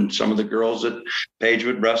them, and some of the girls that Paige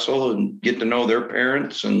would wrestle, and get to know their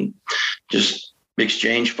parents, and just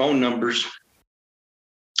exchange phone numbers.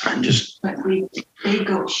 And just, but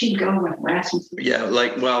she'd go with Rasmussen. Yeah,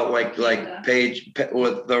 like Paige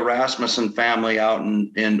with the Rasmussen family out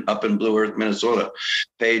up in Blue Earth, Minnesota.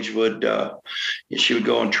 Paige would she would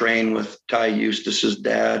go and train with Ty Eustace's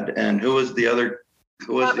dad, and who was the other?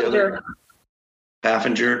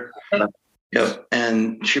 Paffinger. Yep.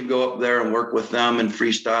 And she'd go up there and work with them in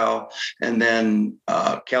freestyle. And then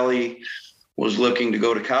Kelly was looking to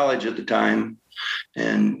go to college at the time.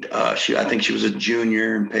 And I think she was a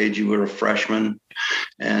junior, and Paige, you were a freshman.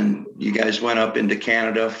 And you guys went up into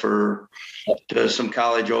Canada to some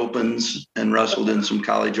college opens, and wrestled in some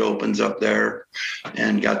college opens up there,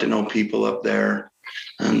 and got to know people up there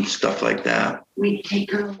and stuff like that. We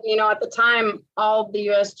take her. You know, at the time, all the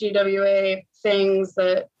USGWA things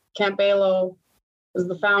that Kent Balo was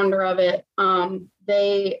the founder of it,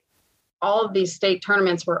 all of these state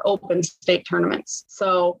tournaments were open state tournaments.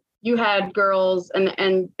 So you had girls,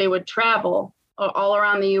 and they would travel all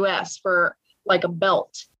around the U.S. for like a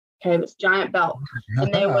belt. Okay, this giant belt,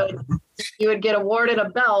 and you would get awarded a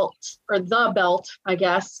belt, or the belt, I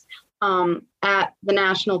guess, at the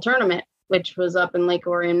national tournament, which was up in Lake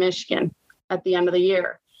Orion, Michigan, at the end of the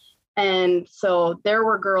year. And so there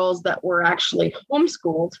were girls that were actually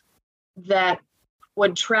homeschooled that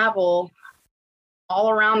would travel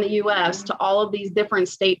all around the U.S. to all of these different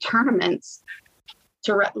state tournaments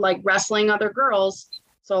to wrestling other girls.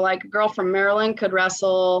 So like a girl from Maryland could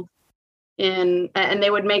wrestle and they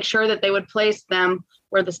would make sure that they would place them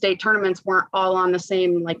where the state tournaments weren't all on the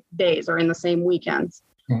same like days or in the same weekends.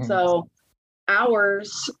 Mm-hmm. So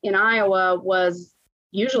ours in Iowa was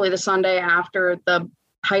usually the Sunday after the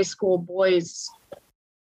high school boys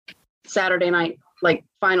Saturday night, like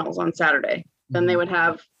finals on Saturday. Mm-hmm. Then they would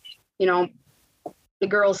have, you know, the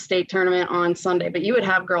girls' state tournament on Sunday, but you would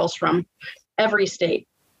have girls from every state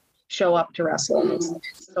show up to wrestle.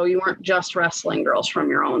 So you weren't just wrestling girls from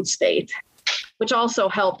your own state, which also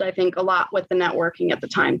helped, I think, a lot with the networking at the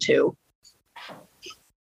time too.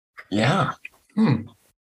 Yeah.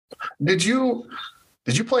 Did you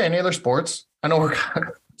play any other sports? I know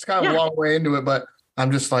it's kind of a long way into it, but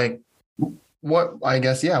I'm just like, what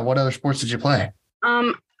other sports did you play?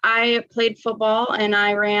 I played football, and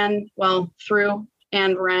I ran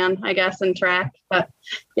and track, but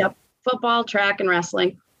yep. Football, track, and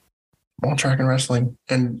wrestling. Well, track and wrestling.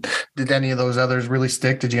 And did any of those others really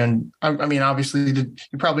stick? Did you? I mean, obviously,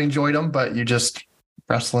 you probably enjoyed them, but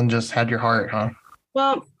wrestling just had your heart, huh?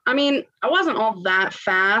 Well, I mean, I wasn't all that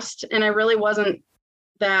fast, and I really wasn't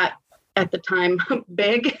that at the time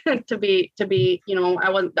big to be,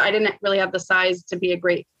 I didn't really have the size to be a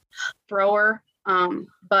great thrower.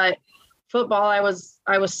 But football, I was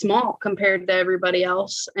small compared to everybody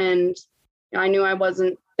else. And I knew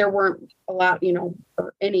there weren't a lot,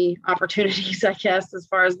 or any opportunities, I guess, as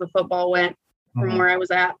far as the football went from where I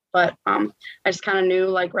was at. But I just kind of knew,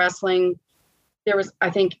 like, wrestling. There was, I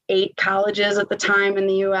think, 8 colleges at the time in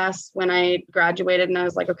the U.S. when I graduated, and I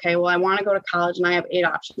was like, okay, well, I want to go to college, and I have 8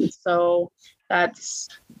 options. So this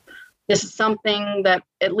is something that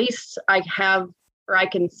at least I have, or I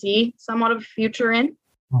can see somewhat of a future in.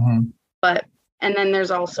 But, and then there's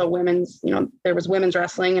also there was women's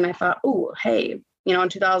wrestling, and I thought, oh, hey, in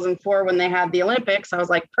 2004 when they had the Olympics, I was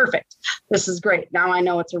like, perfect, this is great. Now I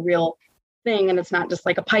know it's a real thing, and it's not just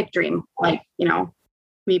like a pipe dream, like,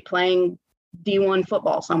 me playing D1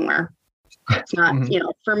 football somewhere. It's not,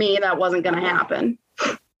 for me, that wasn't going to happen.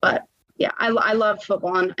 But yeah, I loved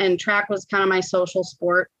football, and track was kind of my social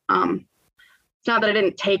sport. It's not that I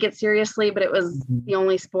didn't take it seriously, but it was the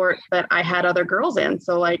only sport that I had other girls in.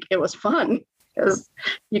 So, like, it was fun because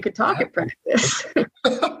you could talk at practice.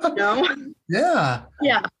 Yeah.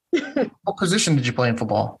 Yeah. What position did you play in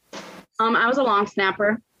football? I was a long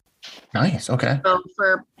snapper. Nice. Okay. So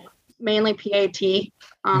for mainly PAT.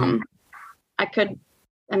 I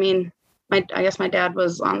guess my dad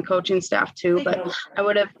was on the coaching staff too, but I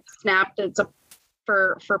would have snapped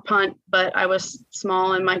for punt, but I was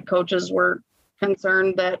small, and my coaches were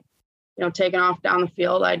concerned that, taking off down the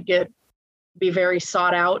field, I'd be very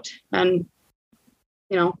sought out and,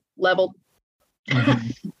 leveled.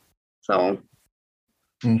 So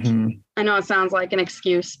I know it sounds like an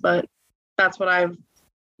excuse, but that's what I've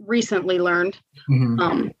recently learned.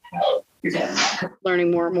 Learning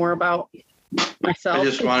more and more about myself. I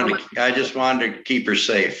just wanted to keep her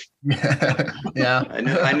safe. Yeah.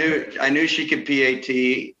 I knew she could PAT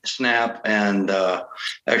snap and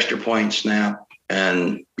extra point snap,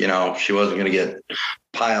 and she wasn't going to get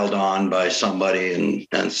piled on by somebody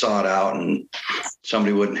and sought out, and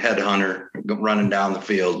somebody wouldn't headhunt her running down the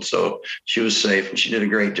field. So she was safe, and she did a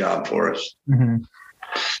great job for us.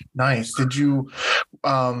 Nice. Did you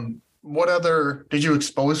did you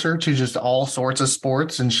expose her to just all sorts of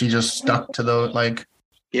sports, and she just stuck to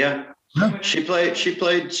Yeah. She played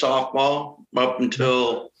softball up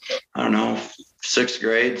until, I don't know, 6th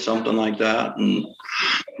grade, something like that.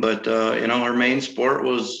 But her main sport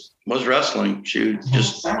was wrestling. She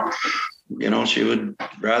just, she would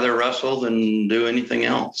rather wrestle than do anything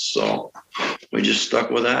else. So we just stuck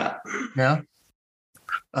with that. Yeah.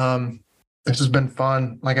 This has been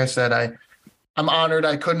fun. Like I said, I'm honored.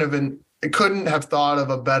 I couldn't have thought of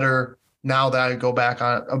a better, now that I go back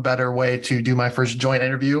on, a better way to do my first joint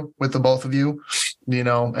interview with the both of you,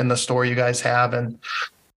 and the story you guys have. And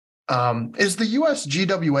is the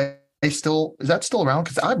USGWA still around?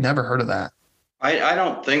 Because I've never heard of that. I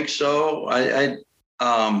don't think so.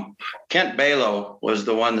 Kent Balo was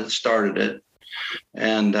the one that started it.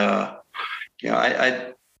 And,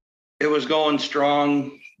 it was going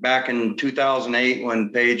strong back in 2008 when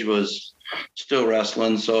Paige was still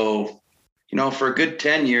wrestling. So, for a good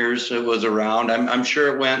 10 years it was around. I'm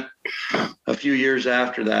sure it went a few years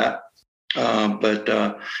after that. But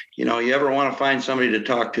you ever want to find somebody to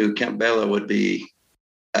talk to, Kent Bala would be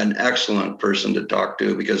an excellent person to talk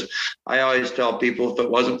to, because I always tell people, if it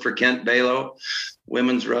wasn't for Kent Balo,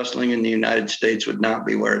 women's wrestling in the United States would not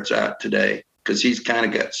be where it's at today, because he's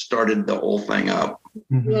kind of started the whole thing up.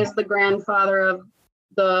 He is the grandfather of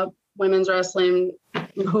the women's wrestling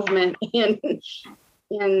movement in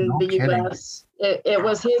the U.S. It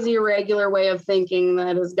was his irregular way of thinking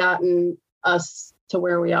that has gotten us to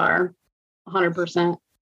where we are, 100%.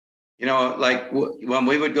 Like when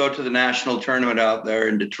we would go to the national tournament out there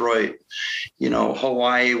in Detroit,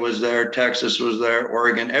 Hawaii was there, Texas was there,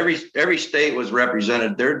 Oregon, every state was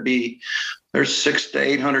represented. There's 600 to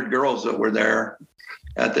 800 girls that were there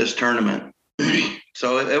at this tournament.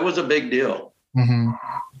 So it was a big deal. Mm-hmm.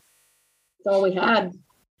 That's all we had.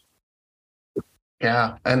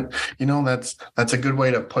 Yeah. And that's a good way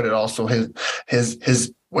to put it. Also his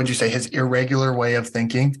what'd you say, his irregular way of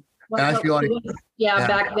thinking. Well, and I feel like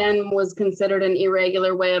back then was considered an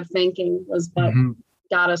irregular way of thinking, was what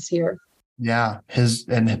got us here. Yeah. His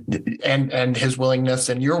and his willingness,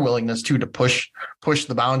 and your willingness too, to push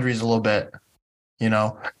the boundaries a little bit,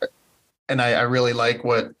 And I really like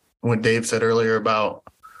what Dave said earlier about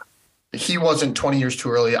he wasn't 20 years too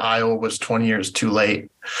early. Iowa was 20 years too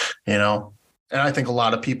late, And I think a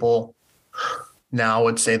lot of people now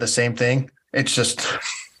would say the same thing. It's just,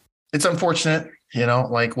 it's unfortunate,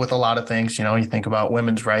 like with a lot of things, you think about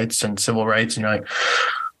women's rights and civil rights and you're like,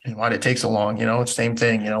 why did it take so long? It's the same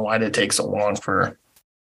thing, why did it take so long for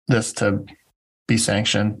this to be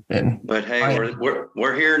sanctioned? But hey,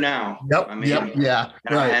 we're here now. Yep. Yeah.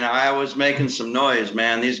 Right. And I was making some noise,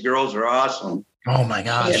 man. These girls are awesome. Oh my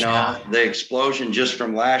gosh. The explosion just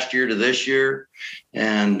from last year to this year.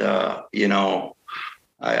 And,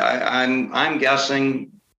 I'm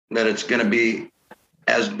guessing that it's going to be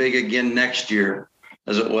as big again next year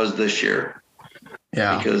as it was this year.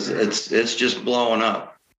 Yeah. Because it's just blowing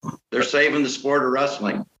up. They're saving the sport of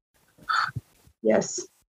wrestling. Yes.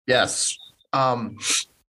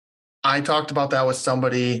 I talked about that with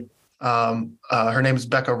somebody. Her name is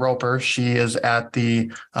Becca Roper. She is at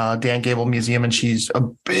the Dan Gable Museum, and she's a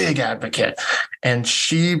big advocate. And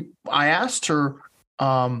I asked her,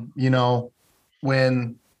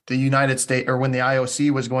 when the United States or when the IOC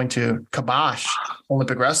was going to kibosh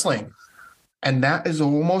Olympic wrestling, and that is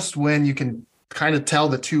almost when you can kind of tell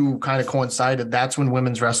the two kind of coincided. That's when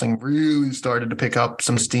women's wrestling really started to pick up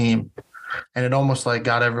some steam, and it almost like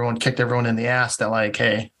kicked everyone in the ass that like,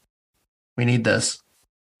 hey, we need this.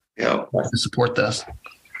 Yeah. To support this.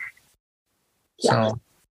 Yeah.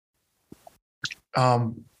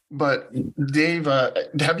 So, but Dave,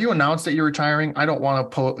 have you announced that you're retiring? I don't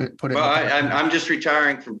want to put it. Well, I'm just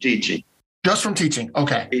retiring from teaching. Just from teaching.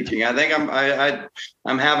 Okay. Teaching. I think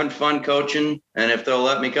I'm having fun coaching, and if they'll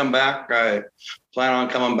let me come back, I plan on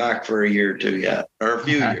coming back for a year or two yet, or a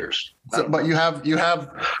few years. So, but you have,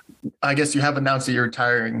 I guess you have announced that you're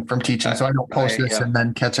retiring from teaching, so I don't post this and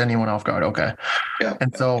then catch anyone off guard. Okay. Yeah.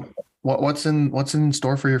 And so, what's in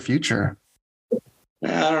store for your future?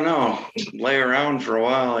 I don't know. Lay around for a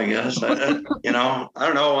while, I guess. I don't know.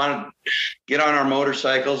 I want to get on our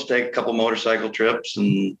motorcycles, take a couple motorcycle trips,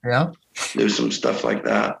 and do some stuff like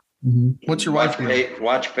that. Mm-hmm. What's your wife doing?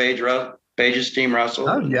 Watch Paige's team wrestle.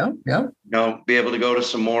 Oh, yeah. Be able to go to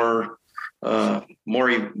some more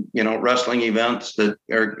wrestling events that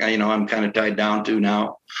are, I'm kind of tied down to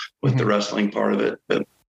now with the wrestling part of it. But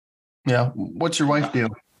what's your wife do?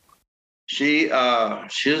 She's a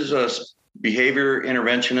behavior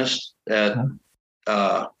interventionist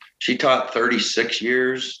she taught 36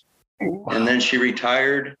 years. Wow. And then she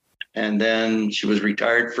retired, and then she was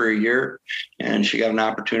retired for a year, and she got an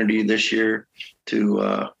opportunity this year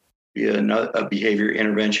to be a behavior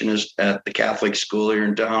interventionist at the Catholic school here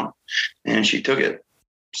in town, and she took it.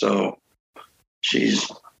 So she's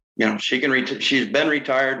she's been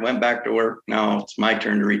retired, went back to work. Now it's my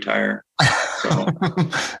turn to retire. So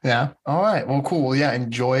yeah. All right. Well, cool. Yeah.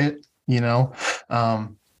 Enjoy it.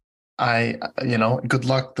 Good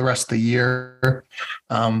luck the rest of the year.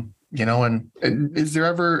 And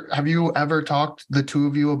have you ever talked, the two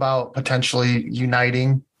of you, about potentially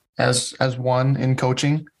uniting as one in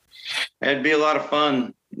coaching? It'd be a lot of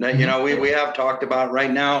fun. We have talked about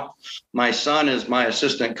right now. My son is my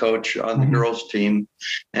assistant coach on the girls team,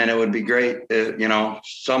 and it would be great,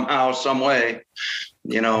 somehow, some way,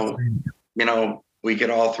 we could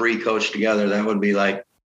all three coach together. That would be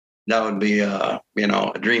a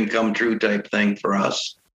dream come true type thing for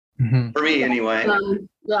us. Mm-hmm. For me, anyway.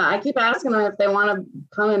 I keep asking them if they want to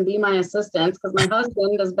come and be my assistants, because my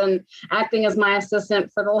husband has been acting as my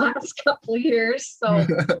assistant for the last couple of years. So,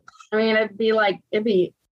 it'd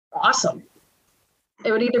be awesome.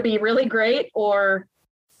 It would either be really great or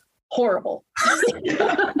horrible.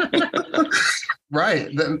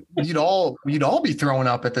 Right. You'd all be throwing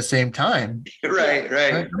up at the same time.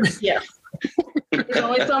 Right. Yeah. There's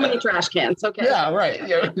only so many trash cans. Okay. Yeah. Right.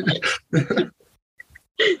 Yeah.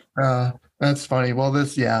 That's funny. Well,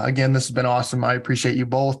 this has been awesome. I appreciate you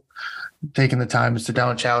both taking the time to sit down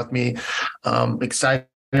and chat with me. Excited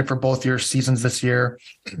for both your seasons this year.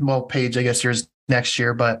 Well, Paige, I guess yours next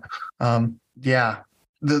year, but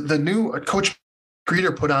the new Coach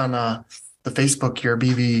Greeter put on the Facebook your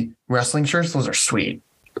BV wrestling shirts. Those are sweet.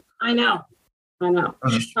 I know.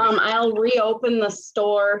 I'll reopen the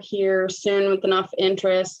store here soon with enough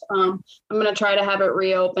interest. I'm going to try to have it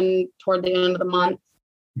reopen toward the end of the month.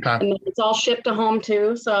 Okay. And it's all shipped to home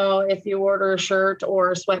too. So if you order a shirt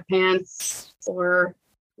or sweatpants or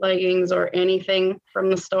leggings or anything from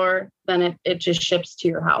the store, then it just ships to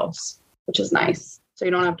your house, which is nice. So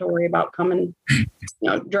you don't have to worry about coming,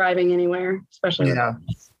 driving anywhere, especially with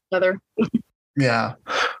weather. Yeah.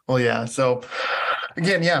 Well, yeah. So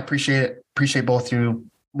again, appreciate it. Appreciate both you,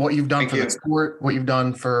 what you've done for the sport, what you've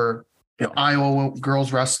done for, Iowa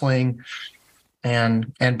girls wrestling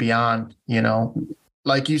and beyond,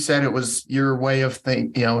 like you said, it was your way of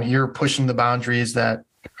you're pushing the boundaries that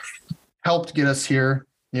helped get us here.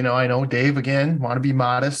 I know Dave, again, want to be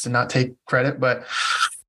modest and not take credit, but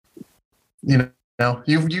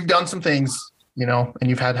you've done some things, and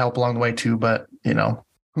you've had help along the way too, but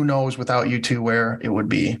who knows without you two where it would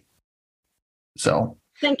be. So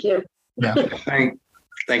thank you. Yeah.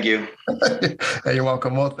 Thank you. Yeah, you're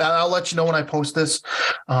welcome. Well, I'll let you know when I post this.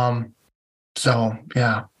 So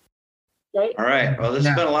yeah. Right. All right. Well, this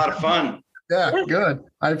has been a lot of fun. Yeah, good.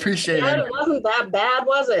 I appreciate it. It wasn't that bad,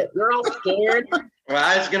 was it? You're all scared. Well,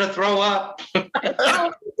 I was going to throw up. Yeah.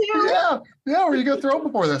 Were you going to throw up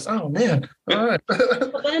before this? Oh, man. All right.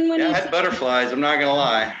 Well, then when I had butterflies. I'm not going to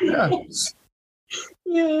lie.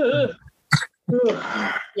 Yeah.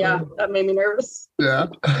 Yeah, that made me nervous. Yeah.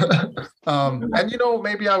 And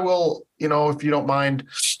maybe I will, if you don't mind,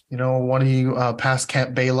 one of you past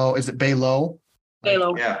Camp Balo. Is it Balo?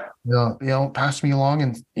 Balo. Yeah. Pass me along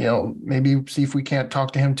and maybe see if we can't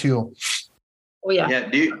talk to him too. Oh yeah. Yeah.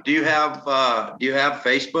 Do you have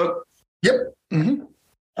Facebook? Yep. Mm-hmm.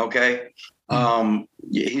 Okay.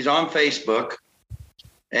 He's on Facebook,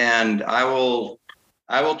 and I will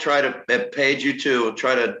try to Paige you too. I'll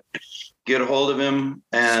try to get a hold of him,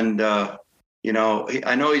 and I know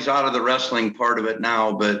he's out of the wrestling part of it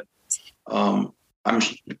now, but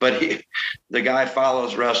the guy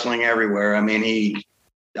follows wrestling everywhere. I mean,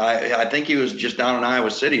 I think he was just down in Iowa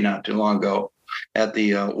City not too long ago at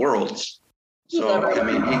the Worlds. So I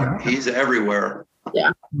mean, he's everywhere.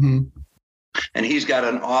 Yeah. Mm-hmm. And he's got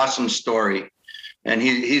an awesome story, and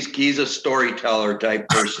he's a storyteller type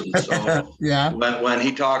person. So yeah. When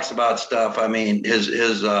he talks about stuff, I mean, his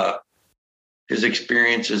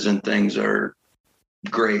experiences and things are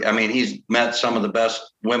great. I mean, he's met some of the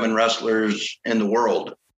best women wrestlers in the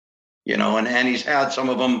world, and he's had some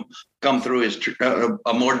of them come through his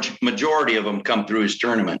majority of them come through his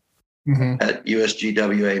tournament at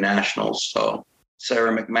USGWA Nationals. So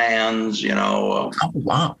Sarah McMahon's, oh,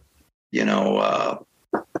 wow.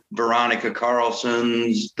 Veronica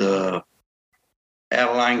Carlson's, the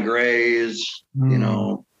Adeline Gray's,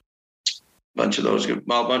 bunch of those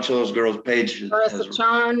girls. Paige, Marissa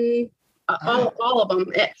Chan, all of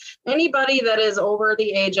them. Anybody that is over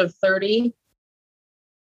the age of 30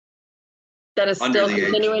 that is still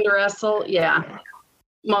continuing to wrestle,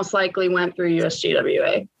 most likely went through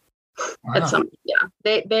USGWA. Wow. At some,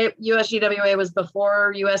 they USGWA was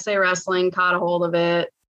before USA Wrestling caught a hold of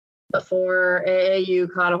it, before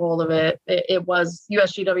AAU caught a hold of it. It was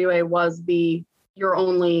USGWA was your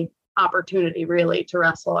only opportunity really to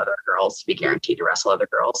wrestle other girls, to be guaranteed to wrestle other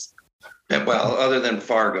girls. Well, other than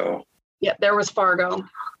Fargo. Yeah, there was Fargo.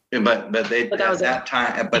 But at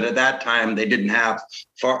that time they didn't have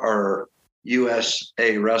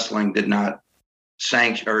USA Wrestling did not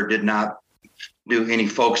sanction or did not do any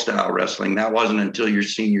folk style wrestling. That wasn't until your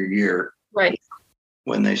senior year. Right.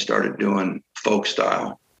 When they started doing folk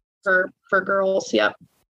style. For girls, yep.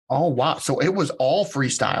 Oh wow. So it was all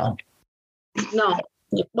freestyle. No.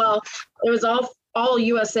 Well, it was all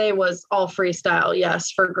USA was all freestyle,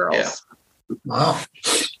 yes, for girls. Yeah. Wow.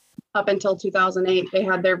 Up until 2008, they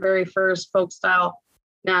had their very first folk style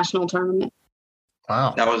national tournament.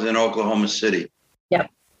 Wow. That was in Oklahoma City. Yep.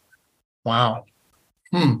 Wow.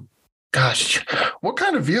 Gosh, what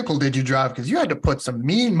kind of vehicle did you drive? Because you had to put some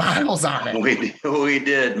mean miles on it. We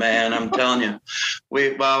did, man. I'm telling you.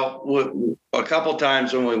 A couple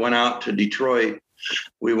times when we went out to Detroit,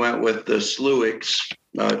 we went with the Slewicks.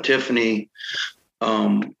 Tiffany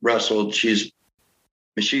wrestled. Is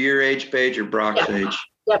she your age, Paige, or Brock's age?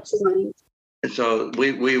 Yep, she's my age. So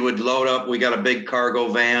we would load up. We got a big cargo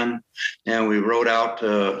van, and we rode out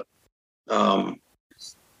to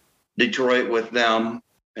Detroit with them.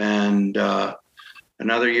 And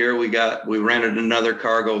another year we rented another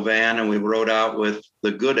cargo van, and we rode out with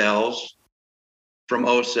the Goodells from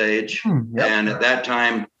Osage. Yep. And at that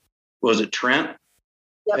time, was it Trent?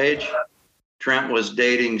 Yep. Paige? Trent was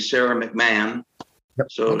dating Sarah McMahon. Yep.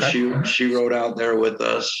 So she rode out there with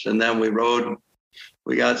us. And then we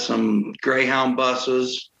got some Greyhound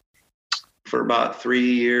buses for about 4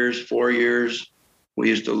 years. We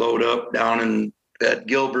used to load up down at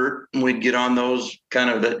Gilbert, and we'd get on those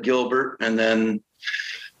kind of at Gilbert. And then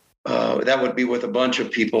that would be with a bunch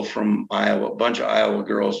of people from Iowa. A bunch of Iowa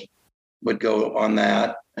girls would go on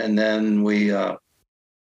that. And then we would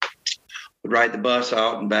ride the bus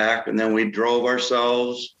out and back, and then we drove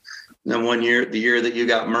ourselves. And then one year, the year that you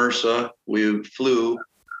got MRSA, we flew.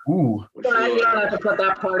 Ooh. You don't have to put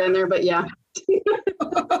that part in there, but yeah.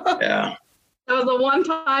 Yeah. That was the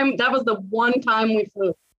one time we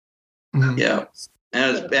flew. Yeah.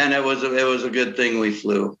 And it was a good thing we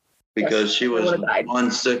flew. because she was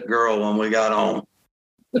one sick girl when we got home.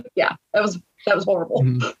 Yeah, that was horrible.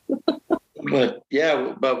 But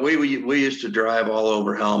we used to drive all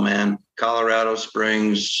over hell, man. Colorado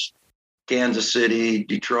Springs, Kansas City,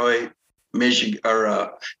 Detroit, Michigan,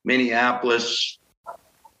 or Minneapolis,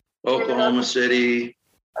 Oklahoma City.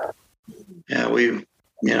 Yeah, we,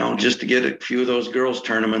 just to get a few of those girls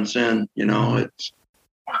tournaments in,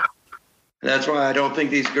 that's why I don't think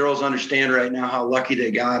these girls understand right now how lucky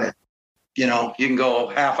they got it. You can go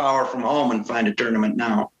half hour from home and find a tournament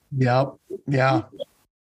now. Yep. Yeah.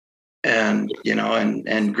 And,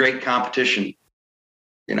 and great competition,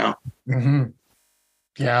 Mm-hmm.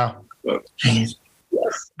 Yeah. Jeez.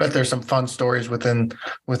 Bet there's some fun stories within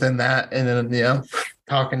that. And then,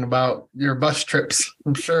 talking about your bus trips.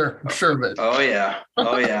 I'm sure of it. Oh yeah.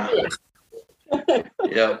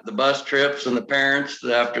 Yeah, the bus trips and the parents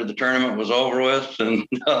after the tournament was over with, and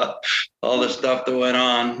all the stuff that went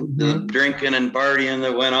on, the drinking and partying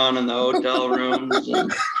that went on in the hotel rooms.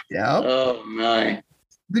 Yeah. Oh my.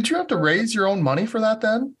 Did you have to raise your own money for that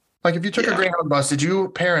then? Like if you took a Greyhound bus, did you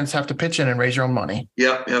parents have to pitch in and raise your own money?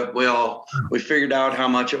 Yep. We figured out how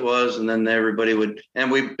much it was, and then everybody would,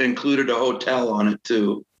 and we included a hotel on it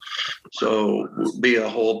too. So it'd be a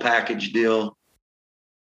whole package deal.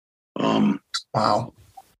 Wow.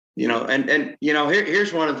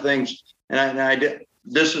 Here's one of the things, and I did.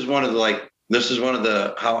 This is one of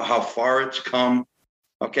the how far it's come.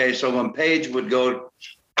 Okay, so when Paige would go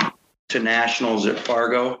to nationals at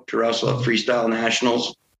Fargo to wrestle at Freestyle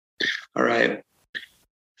Nationals, all right,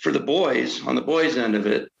 for the boys, on the boys' end of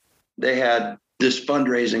it, they had this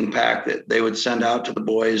fundraising pack that they would send out to the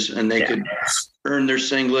boys, and they could earn their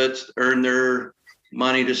singlets, earn their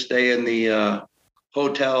money to stay in the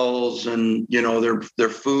hotels, and their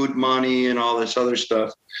food money and all this other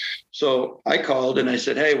stuff. So I called and I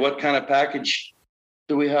said, hey, what kind of package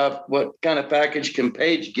do we have? What kind of package can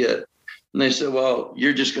Paige get? And they said, well,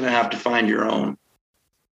 you're just going to have to find your own.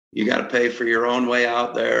 You got to pay for your own way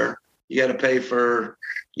out there. You got to pay for,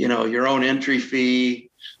 your own entry fee,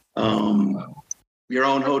 your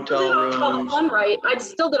own hotel room. I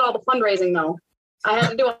still did all the fundraising though. I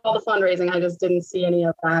had to do all the fundraising. I just didn't see any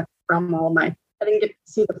of that from all my. I didn't get to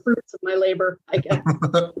see the fruits of my labor, I guess.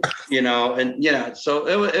 So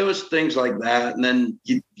it was things like that. And then,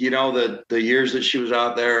 the years that she was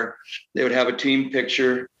out there, they would have a team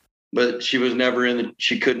picture, but she was never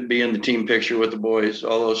she couldn't be in the team picture with the boys,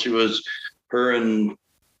 although her and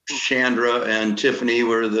Chandra and Tiffany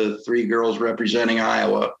were the three girls representing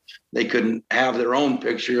Iowa. They couldn't have their own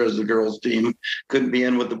picture as the girls team, couldn't be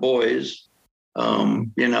in with the boys.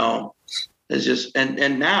 It's just,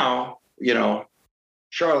 and now,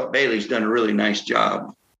 Charlotte Bailey's done a really nice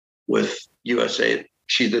job with USA.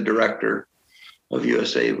 She's the director of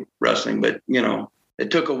USA Wrestling, but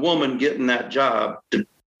it took a woman getting that job to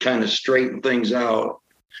kind of straighten things out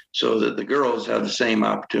so that the girls have the same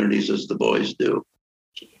opportunities as the boys do.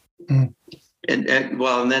 Mm. And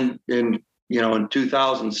then in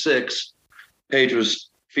 2006, Paige was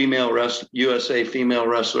USA Female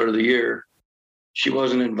Wrestler of the Year. She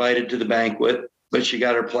wasn't invited to the banquet, but she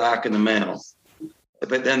got her plaque in the mail.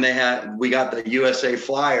 But then we got the USA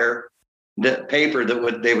Flyer, the paper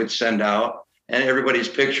that they would send out, and everybody's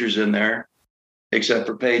pictures in there, except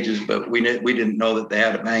for Paige's. But we didn't know that they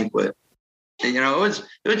had a banquet. And, it was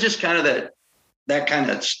just kind of that kind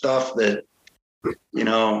of stuff that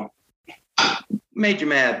made you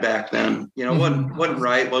mad back then. Wasn't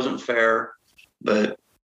right, wasn't fair, but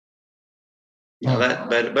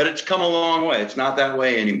but it's come a long way. It's not that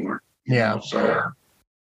way anymore. Yeah.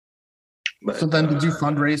 So then did you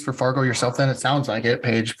fundraise for Fargo yourself then? It sounds like it.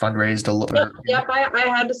 Paige fundraised a little bit. Yep. I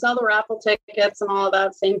had to sell the raffle tickets and all of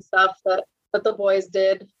that same stuff that the boys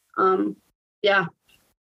did. Yeah.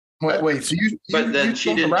 Wait, so you but then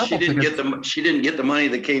she didn't get the money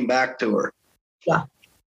that came back to her. Yeah.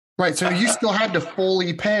 Right. So you still had to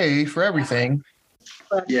fully pay for everything.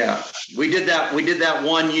 Yeah. We did that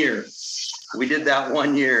 1 year.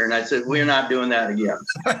 And I said, we're not doing that again.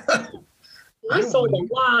 I sold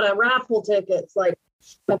a lot of raffle tickets. Like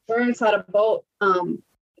my parents had a boat.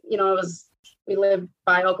 We lived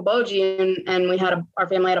by Okoboji, and our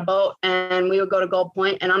family had a boat, and we would go to Gold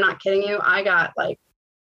Point. And I'm not kidding you, I got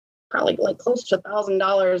probably close to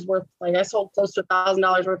 $1,000 worth. I sold close to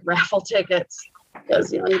 $1,000 worth of raffle tickets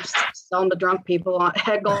because you just sell them to drunk people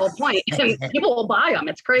at Gold Point, and people will buy them.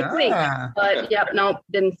 It's crazy. But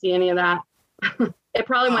didn't see any of that. It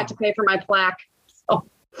probably went to pay for my plaque. So.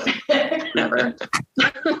 Never.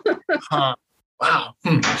 Wow.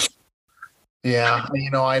 Yeah.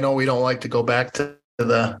 I know we don't like to go back to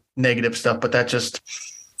the negative stuff, but that just,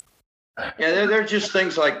 Yeah, they're just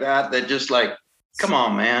things like that just like, come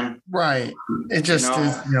on, man. Right. It just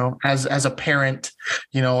is, as a parent,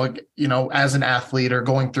 as an athlete or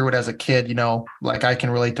going through it as a kid, like I can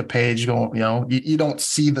relate to Paige going, you don't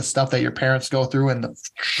see the stuff that your parents go through and the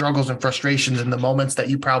struggles and frustrations and the moments that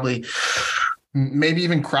you probably maybe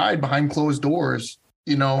even cried behind closed doors,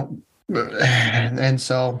 and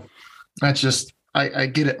so that's just, I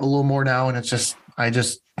get it a little more now. And it's just,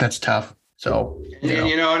 that's tough. So,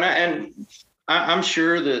 and I'm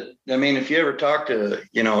sure that, if you ever talk to,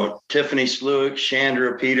 Tiffany Sluick,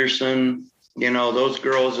 Chandra Peterson, those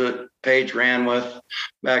girls that Paige ran with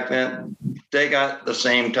back then, they got the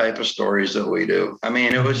same type of stories that we do.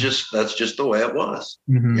 It was that's just the way it was,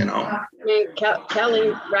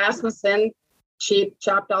 Kelly Rasmussen, she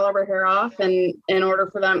chopped all of her hair off, and in order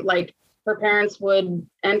for them, like her parents would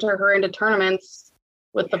enter her into tournaments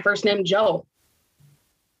with the first name Joe.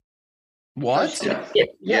 What?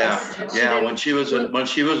 Yeah. When she was a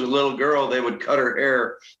little girl, they would cut her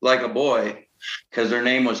hair like a boy because her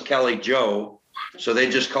name was Kelly Jo. So they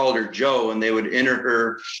just called her Joe, and they would enter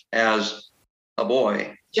her as a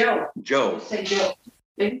boy. Joe. Say Joe.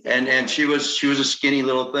 And she was a skinny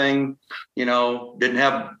little thing, didn't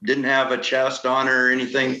have a chest on her or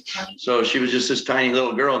anything. So she was just this tiny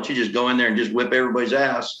little girl, and she'd just go in there and just whip everybody's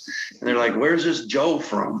ass. And they're like, "Where's this Joe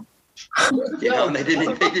from?" And they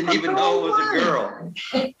didn't even know it was a girl.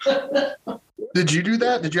 Did you do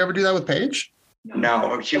that? Did you ever do that with Paige?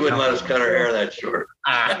 No, she wouldn't let us cut her hair that short.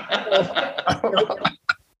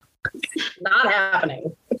 Not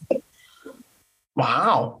happening.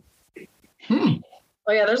 Wow.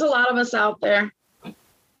 Oh yeah, there's a lot of us out there.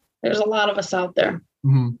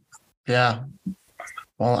 Mm-hmm. Yeah.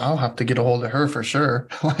 Well, I'll have to get a hold of her for sure.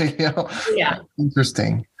 Yeah.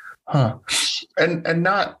 Interesting. Huh. And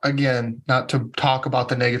not to talk about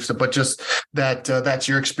the negative stuff, but just that that's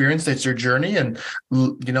your experience, that's your journey. And,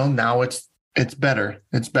 now it's better.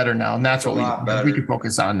 It's better now. And that's what we can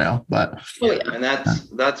focus on now. But and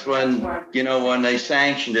that's when, when they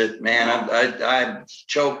sanctioned it, man, I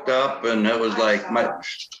choked up, and it was like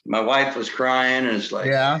my wife was crying, and it's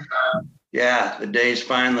like, yeah, the day's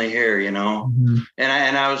finally here, Mm-hmm.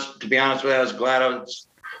 And I was, to be honest with you, I was glad I was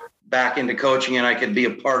back into coaching and I could be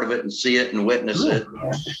a part of it and see it and witness it,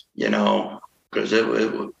 because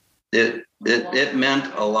it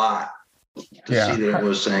meant a lot to see that it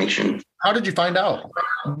was sanctioned. How did you find out?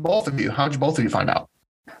 Both of you. How did both of you find out?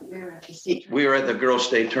 We were at the girls'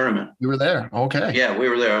 state tournament. You were there. Okay. Yeah, we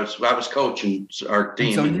were there. I was coaching our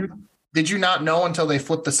team. So did you not know until they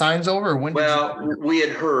flipped the signs over? Or when? Well, we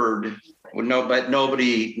had heard. No, but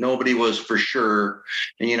nobody was for sure.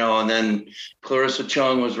 And then Clarissa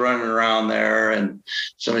Chung was running around there, and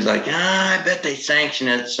somebody's like, I bet they sanction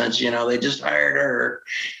it since, they just hired her.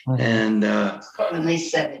 Mm-hmm. And they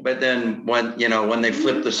said it. But then when they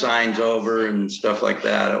flipped the signs over and stuff like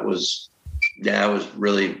that, it was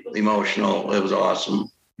really emotional. It was awesome.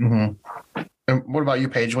 Mm-hmm. And what about you,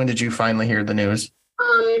 Paige? When did you finally hear the news?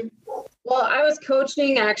 Well, I was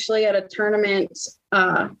coaching actually at a tournament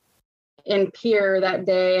in Pierre that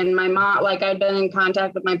day, and my mom, I'd been in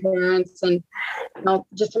contact with my parents, and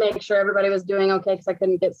just to make sure everybody was doing okay, because I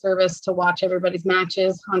couldn't get service to watch everybody's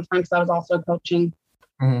matches on time because I was also coaching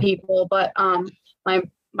people. But my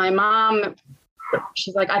mom,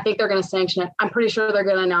 she's like, I think they're going to sanction it. I'm pretty sure they're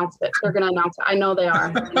going to announce it. I know they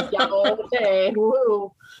are. Yeah, okay.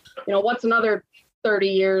 Woo. What's another 30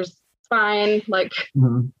 years? Fine.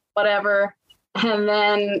 Whatever. And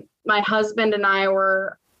then my husband and I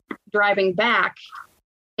were driving back,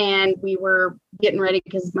 and we were getting ready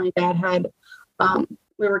because my dad had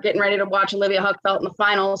we were getting ready to watch Olivia Huckfelt in the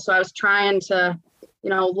finals, so I was trying to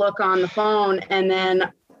look on the phone, and then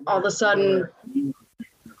all of a sudden,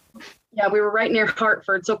 we were right near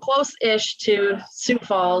Hartford, so close-ish to Sioux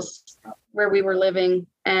Falls where we were living,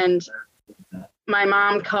 and my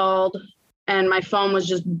mom called, and my phone was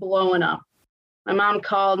just blowing up. My mom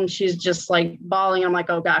called, and she's just bawling. I'm like,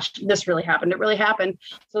 oh gosh, this really happened. It really happened.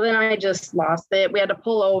 So then I just lost it. We had to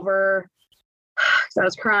pull over because I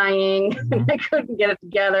was crying. And I couldn't get it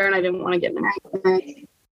together, and I didn't want to get in an accident.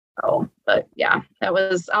 Oh, but yeah, that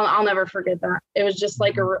was, I'll never forget that. It was just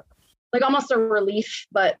almost a relief,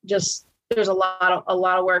 but just, there's a lot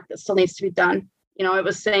of work that still needs to be done. It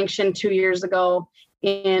was sanctioned 2 years ago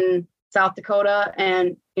in South Dakota,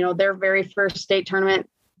 and, their very first state tournament,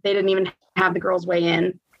 they didn't even have the girls weigh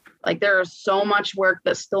in. There is so much work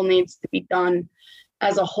that still needs to be done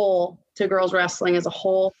as a whole, to girls wrestling as a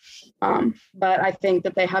whole. But I think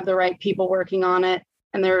that they have the right people working on it,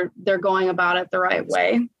 and they're going about it the right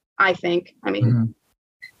way, I think.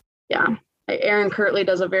 Yeah. Erin Kirtley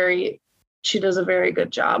does a very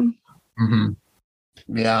good job.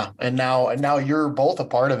 Mm-hmm. Yeah, and now you're both a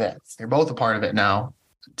part of it. You're both a part of it now.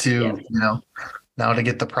 To now to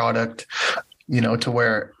get the product, to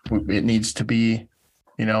where it needs to be.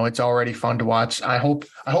 It's already fun to watch. I hope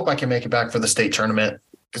I can make it back for the state tournament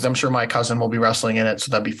because I'm sure my cousin will be wrestling in it,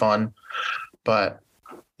 so that'd be fun. But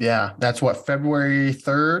yeah, that's what, February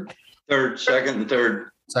 3rd? Second and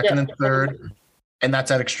third. Second and third. And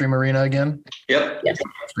that's at Extreme Arena again? Yep. Yes.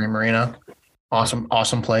 Extreme Arena.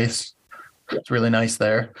 Awesome place. It's really nice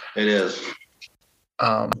there. It is.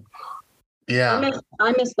 Yeah.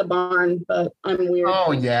 I miss the barn, but I'm weird.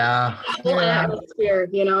 Oh yeah. Whole atmosphere,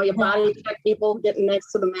 your body check people getting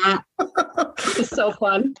next to the mat. It's so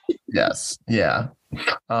fun. Yes. Yeah.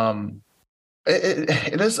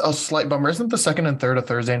 It is a slight bummer. Isn't the second and third a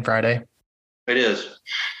Thursday and Friday? It is.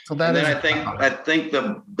 So that is. I think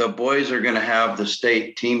the boys are going to have the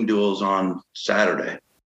state team duels on Saturday.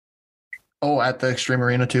 Oh, at the Extreme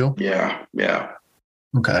Arena too? Yeah.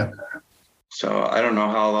 Okay. So I don't know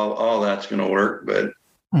how all that's going to work, but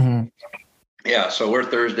yeah. So we're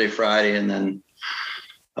Thursday, Friday, and then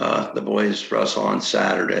the boys wrestle on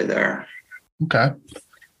Saturday there. Okay.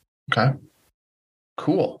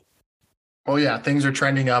 Cool. Oh yeah, things are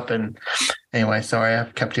trending up. And anyway, sorry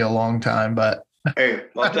I've kept you a long time, but hey,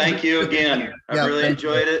 well, thank you again. I really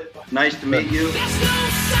enjoyed it. Nice to meet you. There's no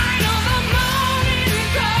sign of the morning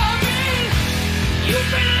coming. You've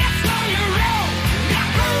been left on your own,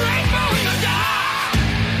 like a rainbow in the dark.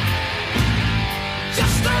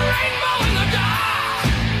 Just a rainbow in the dark.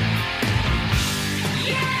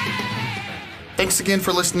 Yeah. Thanks again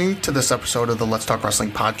for listening to this episode of the Let's Talk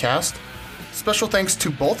Wrestling podcast. Special thanks to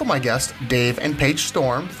both of my guests, Dave and Paige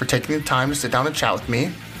Storm, for taking the time to sit down and chat with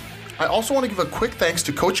me. I also want to give a quick thanks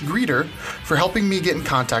to Coach Greeter for helping me get in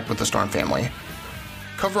contact with the Storm family.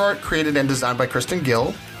 Cover art created and designed by Kristen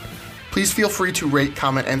Gill. Please feel free to rate,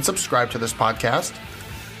 comment, and subscribe to this podcast.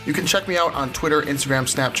 You can check me out on Twitter, Instagram,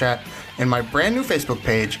 Snapchat, and my brand new Facebook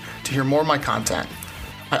page to hear more of my content.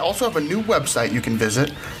 I also have a new website you can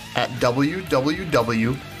visit at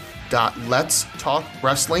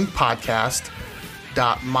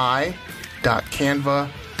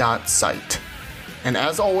www.letstalkwrestlingpodcast.my.canva.site. And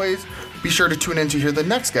as always, be sure to tune in to hear the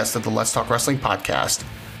next guest of the Let's Talk Wrestling podcast.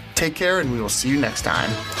 Take care, and we will see you next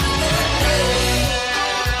time.